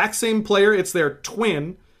the exact same player, it's their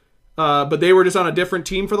twin, but they were just on a different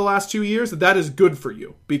team for the last 2 years, that is good for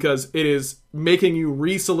you because it is making you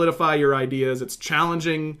re-solidify your ideas. It's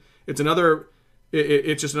challenging. It's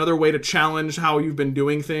just another way to challenge how you've been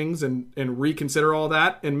doing things and reconsider all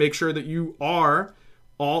that and make sure that you are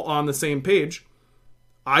all on the same page.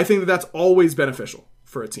 I think that's always beneficial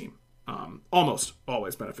for a team. Almost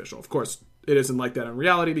always beneficial. Of course, it isn't like that in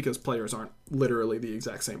reality because players aren't literally the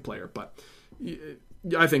exact same player. But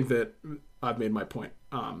I think that I've made my point.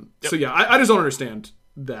 So yeah, I just don't understand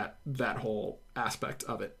that whole aspect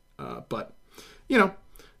of it. But, you know,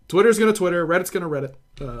 Twitter's going to Twitter. Reddit's going to Reddit.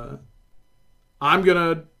 I'm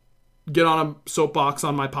going to get on a soapbox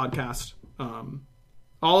on my podcast.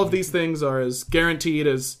 All of these things are as guaranteed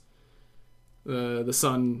as the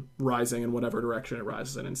sun rising in whatever direction it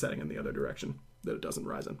rises in and setting in the other direction that it doesn't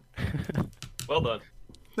rise in. Well done.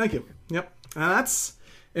 Thank you. Yep.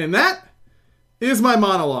 And that is my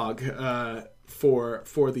monologue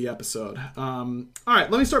for the episode. All right,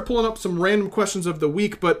 let me start pulling up some random questions of the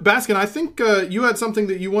week. But Baskin, I think you had something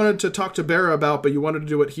that you wanted to talk to Bera about, but you wanted to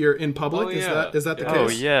do it here in public. Oh, yeah. Is that the case? Oh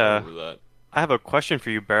yeah. I have a question for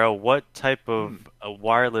you, Bera. What type of a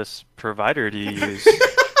wireless provider do you use?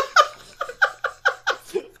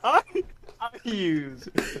 I use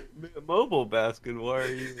Mint Mobile, Baskin. Why are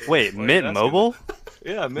you? Wait, Mint Mobile?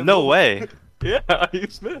 Yeah, Mint No Mobile. way. Yeah, I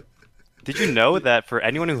use Mint. Did you know that for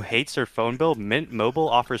anyone who hates their phone bill, Mint Mobile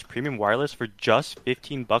offers premium wireless for just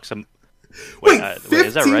 $15 a month? Wait,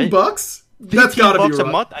 is that right? $15? That's gotta be right. $15 a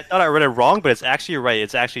month? I thought I read it wrong, but it's actually right.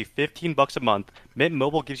 It's actually $15 a month. Mint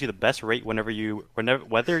Mobile gives you the best rate whether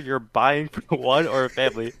you're buying for one or a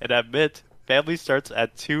family. And at Mint, family starts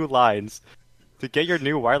at 2 lines. To get your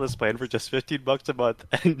new wireless plan for just $15 a month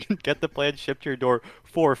and get the plan shipped to your door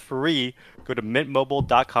for free, go to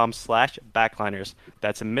mintmobile.com/backliners.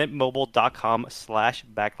 That's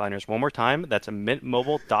mintmobile.com/backliners. One more time, that's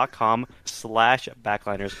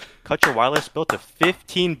mintmobile.com/backliners. Cut your wireless bill to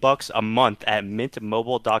 $15 a month at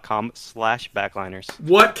mintmobile.com/backliners.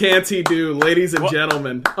 What can't he do, ladies and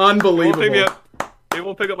gentlemen? Unbelievable. It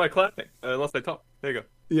won't pick up my clapping unless I talk. There you go.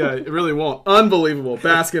 Yeah, it really won't. Unbelievable.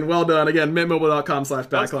 Baskin, well done. Again,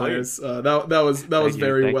 mintmobile.com/backliners. That was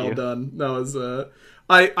very well done. That was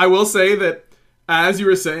I will say that as you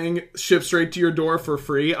were saying, ship straight to your door for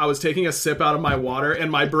free, I was taking a sip out of my water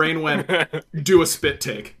and my brain went, do a spit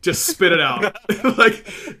take. Just spit it out.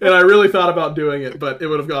 And I really thought about doing it, but it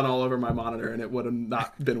would have gone all over my monitor and it would have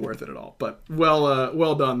not been worth it at all. But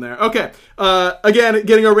well done there. Okay. Again,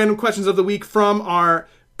 getting our random questions of the week from our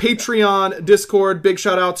Patreon Discord. Big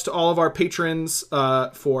shout outs to all of our patrons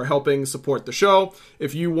for helping support the show.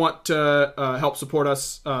 If you want to help support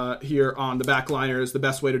us here on the Backliners, the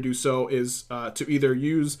best way to do so is to either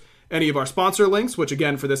use any of our sponsor links, which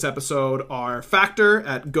again for this episode are Factor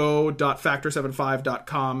at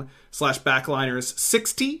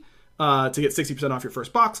go.factor75.com/backliners60 to get 60% off your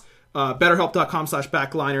first box.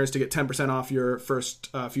 BetterHelp.com/backliners to get 10% off your first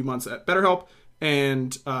few months at BetterHelp. And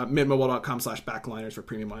mintmobile.com/backliners for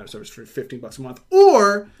premium liner service for $15 a month.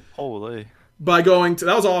 Or by going to,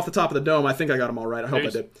 that was all off the top of the dome. I think I got them all right. I hope I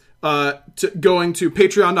did. Going to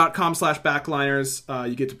patreon.com/backliners.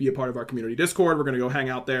 You get to be a part of our community Discord. We're going to go hang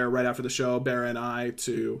out there right after the show, Bear and I,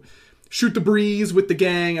 to shoot the breeze with the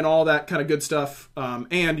gang and all that kind of good stuff.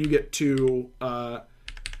 And you get to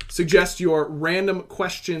suggest your random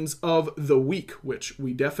questions of the week, which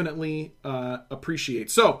we definitely appreciate.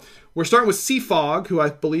 So we're starting with Seafog, who I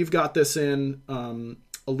believe got this in a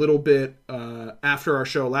little bit after our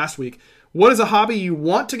show last week. What is a hobby you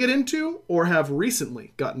want to get into or have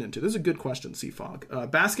recently gotten into? This is a good question, Seafog.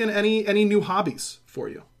 Baskin, any new hobbies for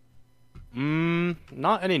you?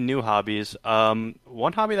 Not any new hobbies.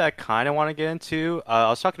 One hobby that I kind of want to get into, I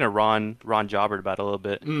was talking to Ron Jobbert about it a little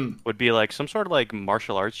bit, would be like some sort of like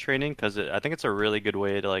martial arts training, because I think it's a really good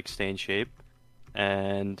way to like stay in shape.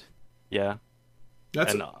 And yeah,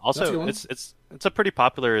 it's a pretty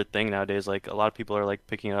popular thing nowadays. Like a lot of people are like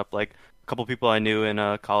picking it up. Like a couple people I knew in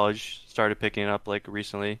college started picking it up like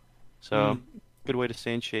recently. So good way to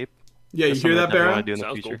stay in shape. Yeah, you hear that, Baron? Want to do in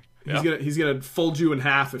the future. Cool. Yeah. He's gonna fold you in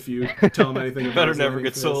half if you tell him anything about better never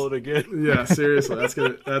get soloed again. Yeah, seriously, that's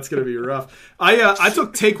gonna be rough. I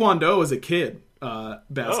took Taekwondo as a kid,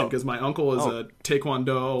 Baskin, because my uncle is a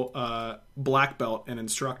Taekwondo black belt and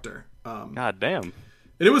instructor. God damn. And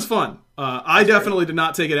it was fun. I definitely did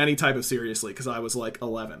not take it any type of seriously because I was like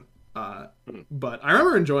 11. But I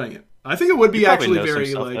remember enjoying it. I think it would be actually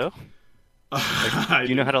very like. Do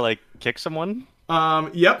you know how to like kick someone?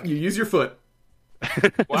 Yep, you use your foot.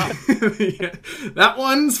 Wow. Yeah, that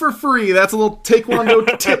one's for free. That's a little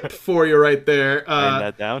Taekwondo tip for you right there. Write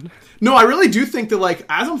that down. No, I really do think that like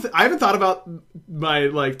I haven't thought about my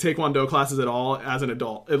like Taekwondo classes at all as an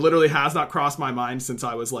adult. It literally has not crossed my mind since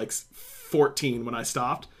I was like 14 when I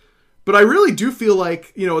stopped. But I really do feel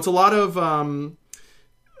like, you know, it's a lot of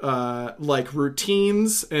like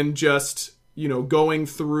routines and just, you know, going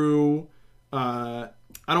through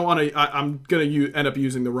I'm going to end up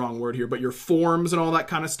using the wrong word here, but your forms and all that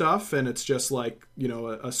kind of stuff. And it's just like, you know,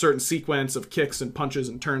 a certain sequence of kicks and punches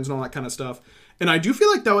and turns and all that kind of stuff. And I do feel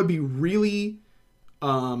like that would be really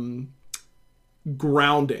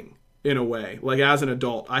grounding in a way. Like as an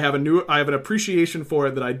adult, I have an appreciation for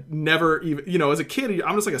it that I never even, you know, as a kid,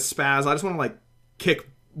 I'm just like a spaz. I just want to like kick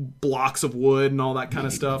blocks of wood and all that kind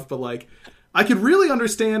of stuff. But like, I could really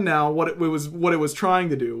understand now what it was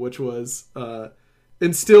trying to do, which was,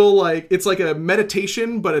 and still like it's like a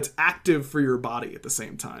meditation, but it's active for your body at the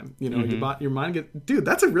same time. You know, your mind dude.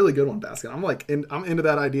 That's a really good one, Baskin. I'm into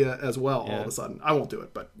that idea as well. Yeah. All of a sudden, I won't do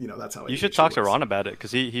it, but you know that's how. You should talk to Ron about it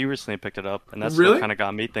because he recently picked it up, and that's really? What kind of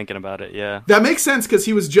got me thinking about it. Yeah, that makes sense because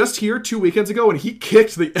he was just here 2 weekends ago and he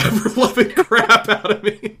kicked the ever loving crap out of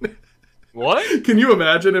me. What? Can you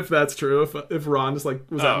imagine if that's true? If Ron just like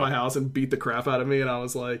was at my house and beat the crap out of me, and I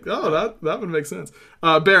was like, oh, that would make sense.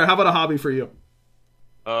 Bear, how about a hobby for you?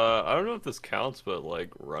 I don't know if this counts, but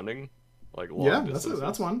like running, like long distances.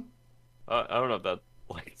 That's one. I don't know if that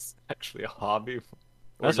like is actually a hobby.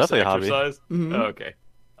 That's definitely exercise. A hobby. Oh, okay.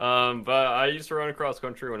 But I used to run across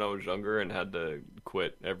country when I was younger and had to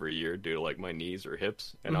quit every year due to like my knees or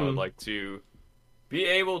hips, and I would like to be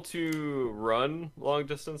able to run long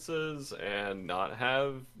distances and not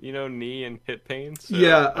have, you know, knee and hip pain. So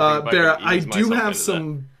Bear, I do have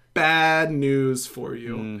some bad news for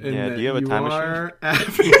you. Do you have a time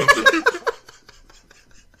machine?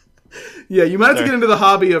 Yeah, you might have to get into the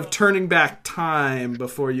hobby of turning back time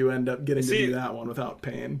before you end up getting to do that one without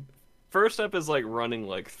pain. First step is like running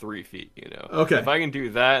like 3 feet, you know. Okay. If I can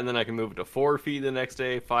do that, and then I can move it to 4 feet the next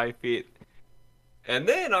day, 5 feet. And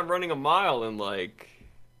then I'm running a mile in like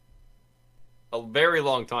a very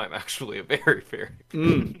long time, actually. A very, very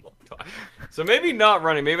long time. So maybe not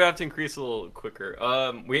running. Maybe I have to increase a little quicker.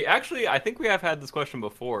 I think we have had this question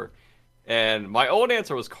before, and my old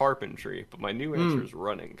answer was carpentry, but my new answer is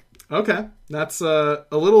running. Okay, that's a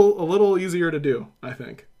little easier to do, I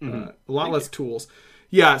think. A lot less tools.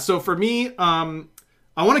 Yeah. So for me, I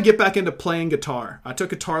want to get back into playing guitar. I took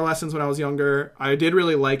guitar lessons when I was younger. I did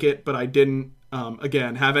really like it, but I didn't,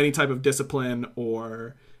 again, have any type of discipline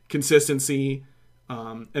or consistency.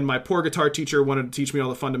 And my poor guitar teacher wanted to teach me all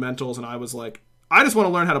the fundamentals, and I was like, I just want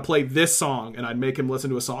to learn how to play this song. And I'd make him listen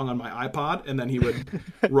to a song on my iPod, and then he would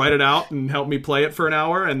write it out and help me play it for an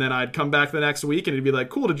hour. And then I'd come back the next week, and he'd be like,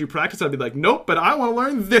 cool, did you practice? I'd be like, nope, but I want to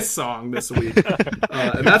learn this song this week.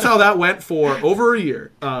 And that's how that went for over a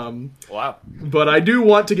year. Wow. But I do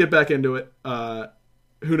want to get back into it.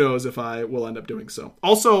 Who knows if I will end up doing so.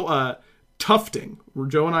 Also, tufting.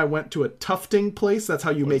 Joe and I went to a tufting place. That's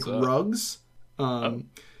how you make rugs. And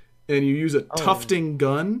you use a tufting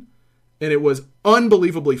gun. And it was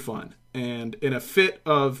unbelievably fun. And in a fit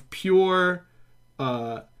of pure,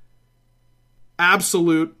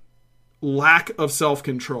 absolute lack of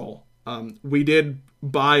self-control, we did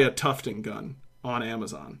buy a tufting gun on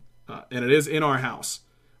Amazon. And it is in our house.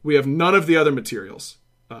 We have none of the other materials.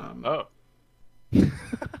 But you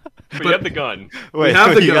have the gun. We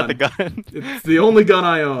have the gun. Got the gun. It's the only gun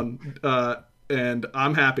I own. And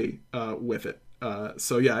I'm happy with it.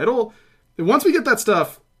 So yeah, once we get that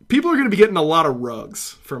stuff, people are going to be getting a lot of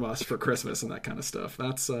rugs from us for Christmas and that kind of stuff.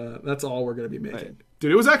 That's all we're going to be making. Right.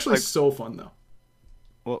 Dude, it was actually so fun though.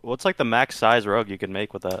 What's like the max size rug you can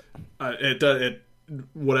make with that? It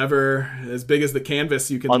whatever, as big as the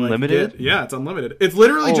canvas you can. Unlimited? Yeah, it's unlimited. It's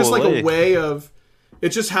literally just like a way of.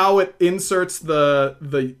 It's just how it inserts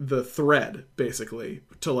the thread basically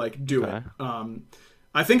to like do it.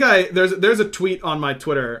 I think there's a tweet on my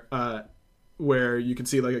Twitter. Where you can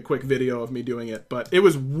see like a quick video of me doing it, but it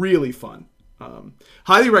was really fun.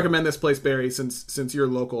 Highly recommend this place, Barry, since you're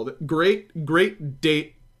local. Great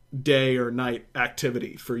day or night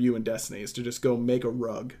activity for you and Destiny is to just go make a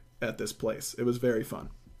rug at this place. It was very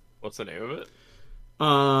fun. What's the name of it?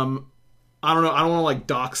 I don't know. I don't want to like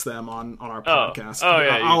dox them on our podcast.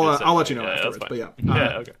 I'll let you know afterwards. But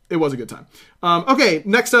yeah, okay. It was a good time. Okay,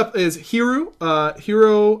 next up is Hiru.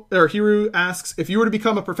 Hiru asks if you were to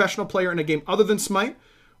become a professional player in a game other than Smite,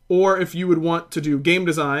 or if you would want to do game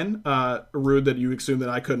design. Rude that you assume that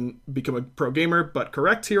I couldn't become a pro gamer, but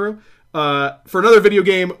correct, Hiru. For another video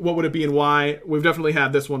game, what would it be and why? We've definitely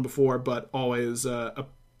had this one before, but always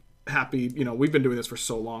happy, we've been doing this for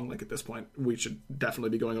so long, like at this point we should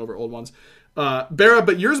definitely be going over old ones. Barra,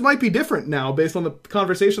 but yours might be different now based on the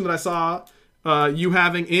conversation that I saw you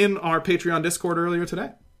having in our Patreon Discord earlier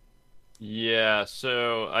today. Yeah,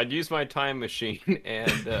 so I'd use my time machine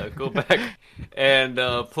and go back and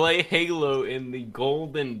play Halo in the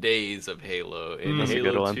golden days of Halo, in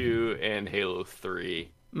Halo 2 and Halo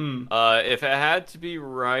 3. If it had to be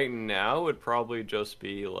right now, it would probably just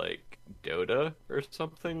be like Dota or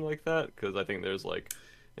something like that, because I think there's like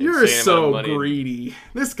you're so greedy.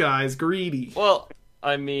 This guy's greedy. Well,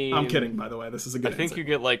 I mean, I'm kidding, by the way. This is a good I think answer. You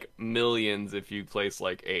get like millions if you place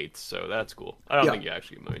like 8, so that's cool. I don't think you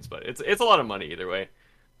actually get millions, but it's a lot of money either way.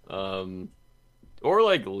 Or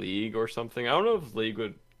like League or something. I don't know if League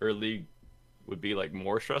would be like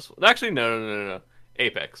more stressful. Actually, no.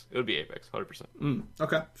 Apex. It would be Apex, 100%.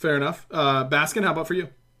 Okay, fair enough. Baskin, how about for you?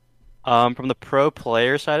 From the pro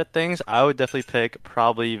player side of things, I would definitely pick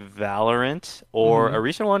probably Valorant, or a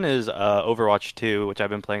recent one is Overwatch 2, which I've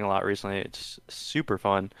been playing a lot recently. It's super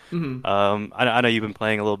fun. I know you've been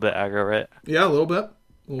playing a little bit, Aggro, right? Yeah, a little bit.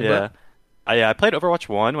 I played Overwatch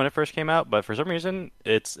 1 when it first came out, but for some reason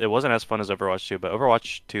it wasn't as fun as Overwatch 2, but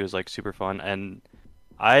Overwatch 2 is like super fun, and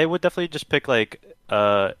I would definitely just pick like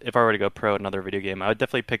if I were to go pro in another video game, I would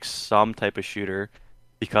definitely pick some type of shooter.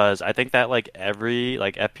 Because I think that like every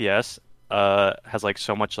like FPS has like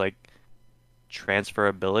so much like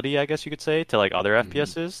transferability, I guess you could say, to like other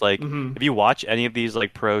FPSs. Like if you watch any of these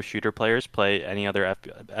like pro shooter players play any other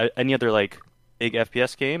like big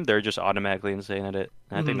FPS game, they're just automatically insane at it.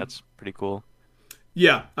 And I think that's pretty cool.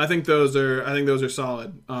 Yeah, I think those are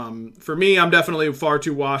solid. For me, I'm definitely far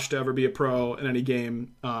too washed to ever be a pro in any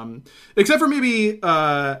game, except for maybe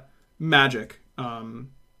Magic.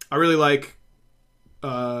 I really like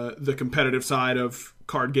the competitive side of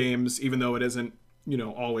card games, even though it isn't,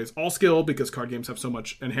 always all skill, because card games have so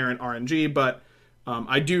much inherent RNG. But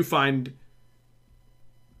I do find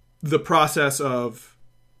the process of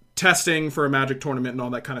testing for a Magic tournament and all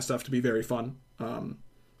that kind of stuff to be very fun.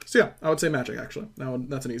 So yeah, I would say Magic, actually.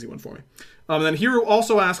 That's an easy one for me. And then Hero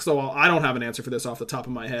also asks, I don't have an answer for this off the top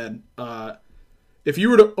of my head. If you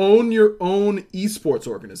were to own your own esports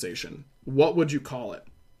organization, what would you call it?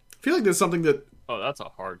 I feel like there's something that... Oh, that's a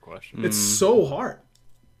hard question. It's so hard.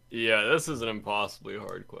 Yeah, this is an impossibly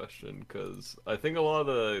hard question, because I think a lot of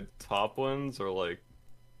the top ones are, like,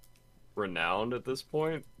 renowned at this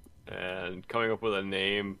point, and coming up with a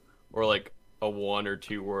name, or, like, a 1 or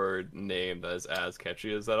 2 word name that is as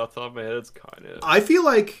catchy as that off the top of my head, it's kind of... I feel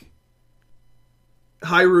like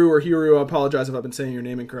Hyrule or Hiru, I apologize if I've been saying your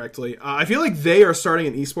name incorrectly. I feel like they are starting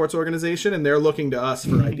an esports organization, and they're looking to us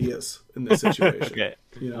for ideas in this situation. Okay.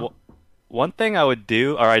 You know? Well, one thing I would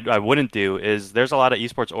do, or I wouldn't do, is there's a lot of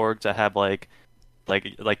esports orgs that have like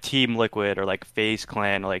Team Liquid or like FaZe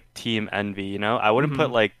Clan or like Team Envy. You know, I wouldn't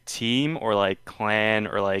put like team or like clan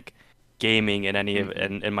or like gaming in any of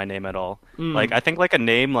in my name at all. Like I think like a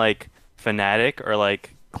name like Fnatic or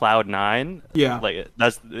like Cloud9. Yeah, like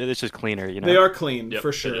it's just cleaner. You know, they are clean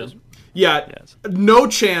for sure. Yeah, yes. No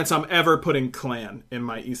chance I'm ever putting clan in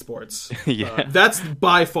my esports. Yeah, that's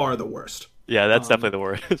by far the worst. Yeah, that's definitely the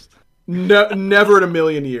worst. Never in a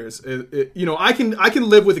million years. You know, I can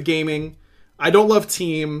live with gaming. I don't love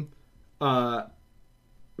team, but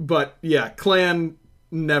yeah, clan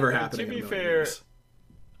never happening. To be fair,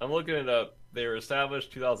 I'm looking it up. They were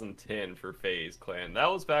established 2010 for FaZe Clan.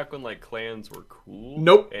 That was back when like clans were cool.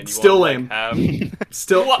 Nope, and you still lame. Like,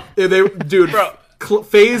 still, dude. Bro,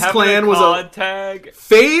 FaZe Clan was a tag.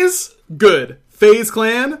 FaZe good. FaZe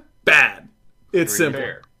Clan bad. It's simple.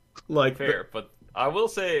 Fair. Like fair, but I will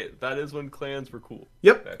say that is when clans were cool.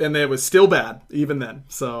 Yep, and it was still bad even then.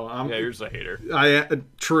 So yeah, you're just a hater.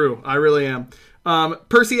 True, I really am.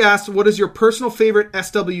 Percy asked, "What is your personal favorite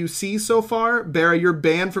SWC so far?" Barra, you're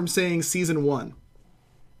banned from saying season 1.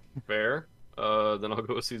 Fair. Then I'll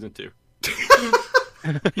go with season 2.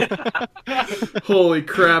 Holy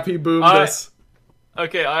crap! He boomed us.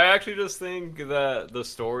 Okay, I actually just think that the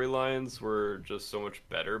storylines were just so much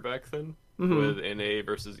better back then. With NA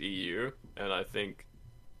versus EU, and I think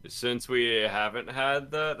since we haven't had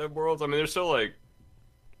that at Worlds, I mean, there's still like,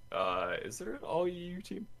 is there an all EU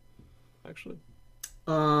team? Actually,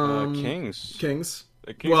 Kings.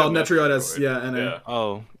 Well, Netriot has NA. Yeah.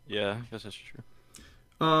 Oh, yeah, I guess that's true.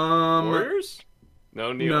 Warriors?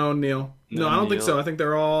 No, Neil. No, I don't think so. I think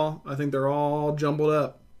they're all jumbled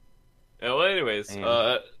up. Yeah, well, anyways,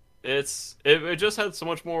 it just had so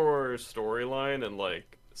much more storyline and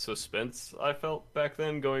like suspense I felt back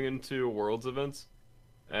then going into Worlds events,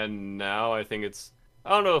 and now I think I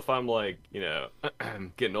don't know if I'm like, you know,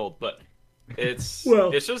 getting old, but it's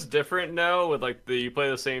it's just different now with like you play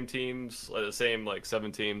the same teams, like the same like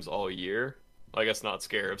 7 teams all year. I guess not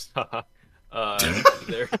Scarabs.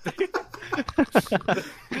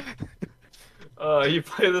 You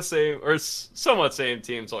play the same or somewhat same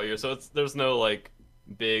teams all year, so there's no like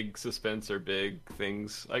big suspense or big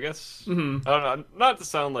things, I guess. I don't know, not to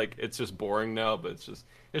sound like it's just boring now, but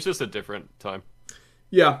it's just a different time.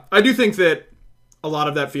 Yeah, I do think that a lot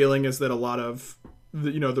of that feeling is that a lot of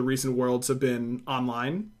the recent Worlds have been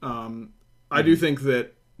online. I do think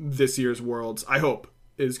that this year's Worlds, I hope,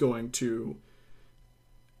 is going to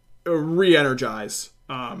re-energize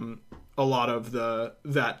a lot of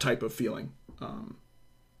that type of feeling.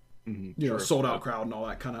 Sold out crowd and all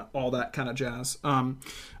that kind of jazz.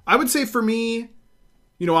 I would say for me,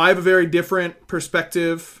 I have a very different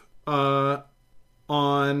perspective on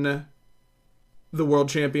the World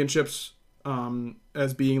Championships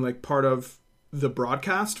as being like part of the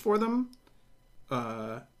broadcast for them.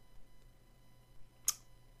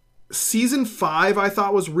 Season 5 I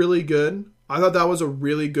thought was really good. I thought that was a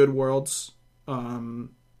really good Worlds.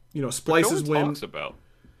 Splice's win. Talks about.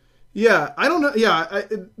 Yeah, I don't know. Yeah,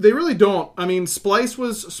 they really don't. I mean, Splice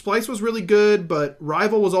was really good, but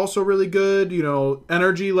Rival was also really good.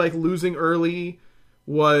 Energy like losing early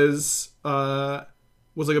was like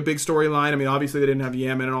a big storyline. I mean, obviously they didn't have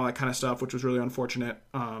Yaman and all that kind of stuff, which was really unfortunate.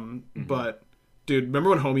 But dude,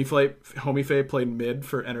 remember when Homie Faye played mid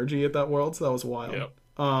for Energy at that Worlds? That was wild. Yep.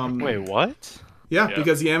 Wait, what? Yeah,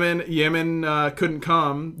 because Yaman couldn't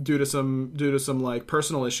come due to some like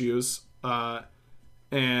personal issues.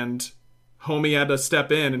 And Homie had to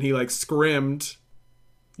step in, and he like scrimmed,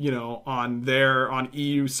 on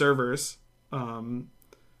EU servers,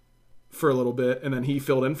 for a little bit, and then he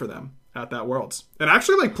filled in for them at that Worlds, and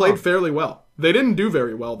actually like played fairly well. They didn't do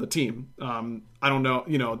very well, the team. I don't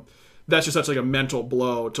know, that's just such like a mental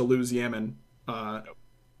blow to lose Yaman,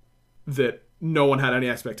 that no one had any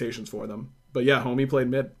expectations for them. But yeah, Homie played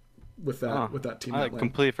mid with that team. I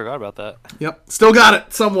completely forgot about that. Yep, still got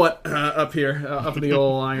it somewhat up here, up in the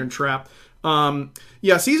old Iron Trap.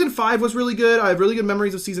 Season 5 was really good. I have really good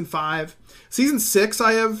memories of Season 5. Season 6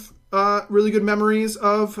 I have really good memories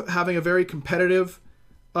of having a very competitive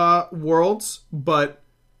Worlds, but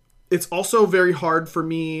it's also very hard for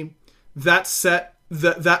me. That set,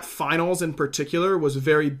 that finals in particular was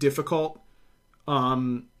very difficult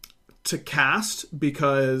to cast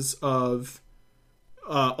because of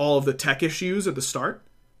all of the tech issues at the start.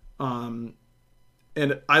 And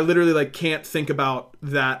I literally like can't think about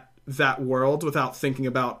that world without thinking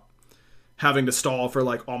about having to stall for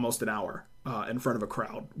like almost an hour in front of a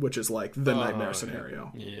crowd, which is like the nightmare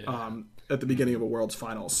scenario at the beginning of a Worlds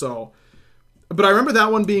final. So, but I remember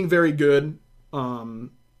that one being very good.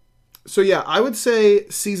 So yeah, I would say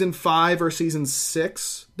season 5 or season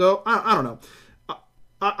 6, though. I don't know.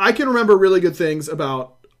 I can remember really good things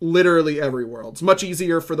about literally every Worlds. Much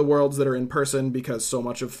easier for the Worlds that are in person because so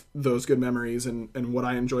much of those good memories and what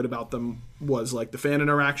I enjoyed about them was like the fan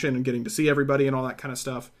interaction and getting to see everybody and all that kind of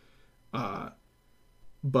stuff.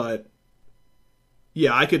 But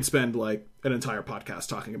yeah, I could spend like an entire podcast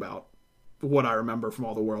talking about what I remember from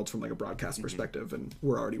all the Worlds from like a broadcast perspective, and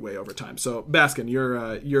we're already way over time. So Baskin,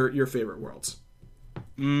 your favorite Worlds?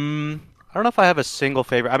 I don't know if I have a single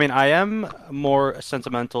favorite. I mean, I am more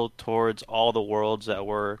sentimental towards all the Worlds that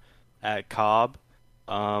were at Cobb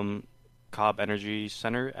Energy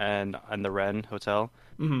Center and the Wren Hotel.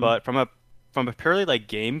 But from a purely like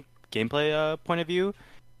gameplay point of view,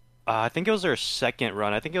 I think it was their second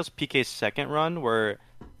run. I think it was PK's second run where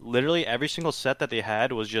literally every single set that they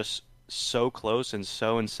had was just so close and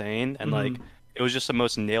so insane, and like it was just the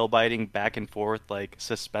most nail-biting back and forth, like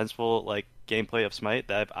suspenseful, like gameplay of Smite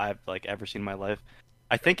that I've like ever seen in my life.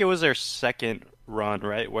 I think it was their second run,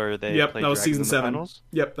 right, where they played that was Dragons season in the 7. finals.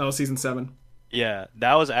 Yep, that was season 7. Yeah,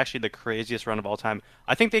 that was actually the craziest run of all time.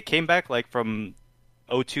 I think they came back like from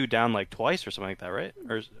 0-2 down like twice or something like that, right?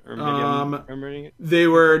 Or maybe I'm remembering it. They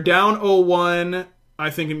were down 0-1, I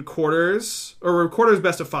think, in quarters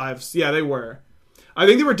best of 5s. Yeah, they were. I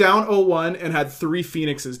think they were down 0-1 and had 3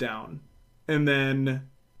 Phoenixes down, and then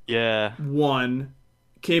won,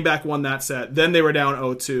 came back, won that set. Then they were down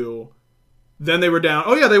 0-2. Then they were down.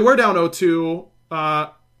 Oh yeah, they were down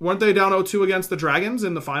 0-2. Weren't they down 0-2 against the Dragons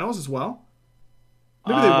in the finals as well?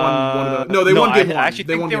 Maybe they won one of the. No, they won game 1. I actually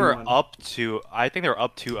think they were up 2. I think they were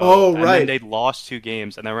up 2-0. Oh, right. And then they lost 2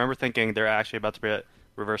 games, and I remember thinking they're actually about to be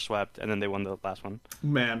reverse swept, and then they won the last one.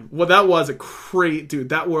 Man, well, that was a great dude.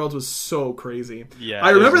 That World was so crazy. Yeah, I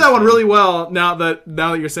remember that one really well. Now that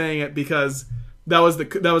you're saying it, because that was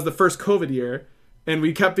the first COVID year, and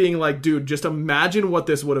we kept being like, dude, just imagine what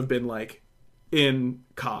this would have been like in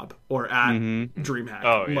Cobb or at DreamHack.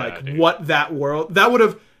 Oh yeah, like dude. What that world that would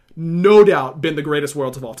have no doubt been the greatest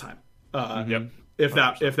Worlds of all time. If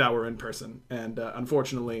that were in person, and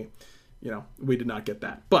unfortunately, we did not get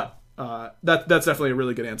that, but. That's definitely a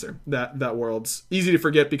really good answer. That World's easy to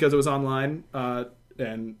forget because it was online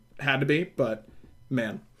and had to be, but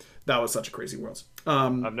man, that was such a crazy Worlds.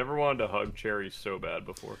 I've never wanted to hug Cherry so bad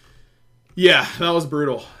before. Yeah, that was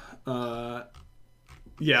brutal. I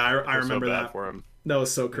remember so bad that. For him. That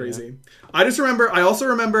was so crazy. Yeah. I also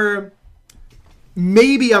remember,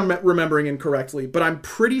 maybe I'm remembering incorrectly, but I'm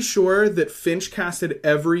pretty sure that Finch casted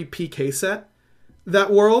every PK set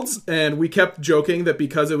that Worlds, and we kept joking that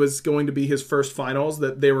because it was going to be his first finals,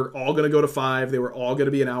 that they were all going to go to 5, they were all going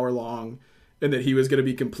to be an hour long, and that he was going to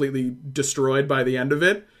be completely destroyed by the end of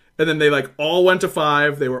it. And then they like all went to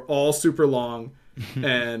 5, they were all super long,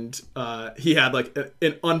 and he had like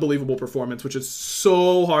an unbelievable performance, which is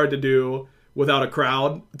so hard to do without a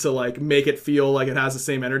crowd, to like make it feel like it has the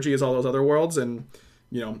same energy as all those other Worlds, and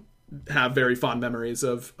have very fond memories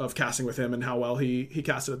of casting with him and how well he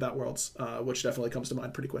casted at that Worlds, which definitely comes to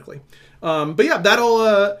mind pretty quickly. But yeah,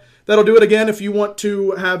 that'll do it. Again, if you want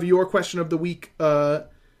to have your question of the week on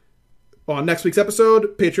next week's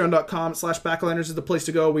episode, patreon.com/backliners is the place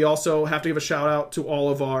to go. We also have to give a shout out to all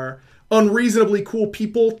of our unreasonably cool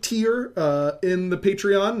people tier in the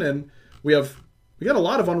Patreon, and we got a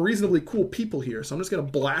lot of unreasonably cool people here, so I'm just gonna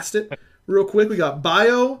blast it real quick. We got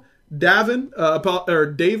Bio, Davin, or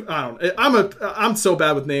Dave. I'm so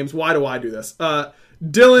bad with names. Why do I do this?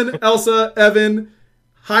 Dylan, Elsa, Evan,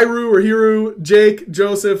 Hiru, Jake,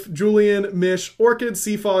 Joseph, Julian, Mish, Orchid,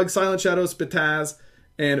 Seafog, Silent Shadows, Spitaz,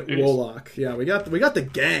 and Wolok. Yeah, we got the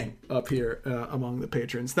gang up here among the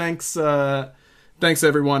patrons. Thanks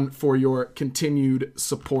everyone for your continued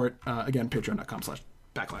support. Again,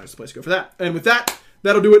 patreon.com/backliners is the place to go for that. And with that,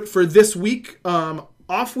 that'll do it for this week.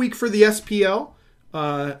 Off week for the SPL.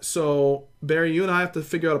 So Barry, you and I have to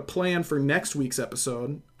figure out a plan for next week's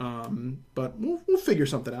episode. But we'll figure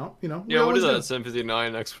something out. We'll do that at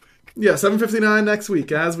 7:59 next week. Yeah, 7:59 next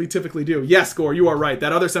week, as we typically do. Yes, Gore, you are right.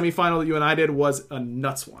 That other semifinal that you and I did was a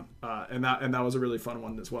nuts one, and that was a really fun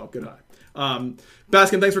one as well. Good eye.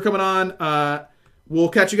 Baskin, thanks for coming on. We'll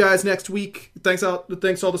catch you guys next week. Thanks to all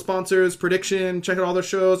the sponsors, Prediction, check out all their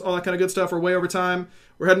shows, all that kind of good stuff. We're way over time.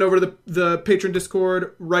 We're heading over to the Patreon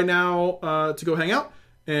Discord right now to go hang out,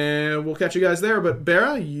 and we'll catch you guys there. But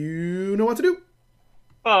Bera, you know what to do.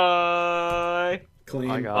 Bye. Clean. Oh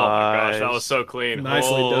my gosh, that was so clean.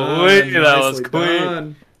 Nicely done. That was clean.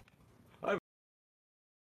 Done.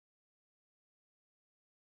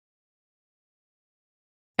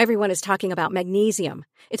 Everyone is talking about magnesium.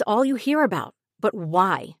 It's all you hear about. But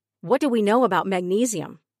why? What do we know about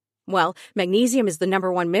magnesium? Well, magnesium is the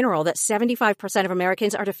number one mineral that 75% of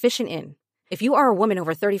Americans are deficient in. If you are a woman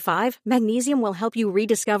over 35, magnesium will help you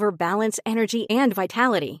rediscover balance, energy, and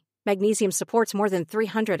vitality. Magnesium supports more than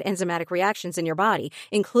 300 enzymatic reactions in your body,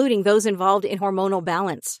 including those involved in hormonal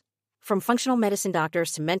balance. From functional medicine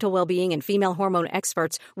doctors to mental well-being and female hormone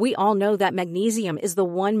experts, we all know that magnesium is the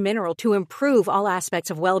one mineral to improve all aspects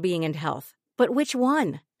of well-being and health. But which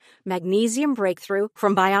one? Magnesium Breakthrough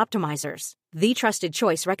from Bioptimizers, the trusted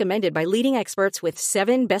choice recommended by leading experts with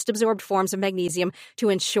 7 best-absorbed forms of magnesium to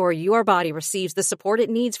ensure your body receives the support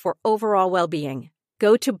it needs for overall well-being.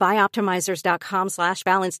 Go to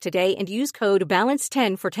bioptimizers.com/balance today and use code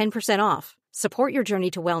BALANCE10 for 10% off. Support your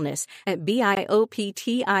journey to wellness at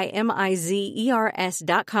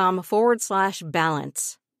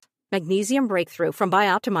bioptimizers.com/balance. Magnesium Breakthrough from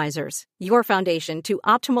Bioptimizers, your foundation to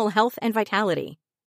optimal health and vitality.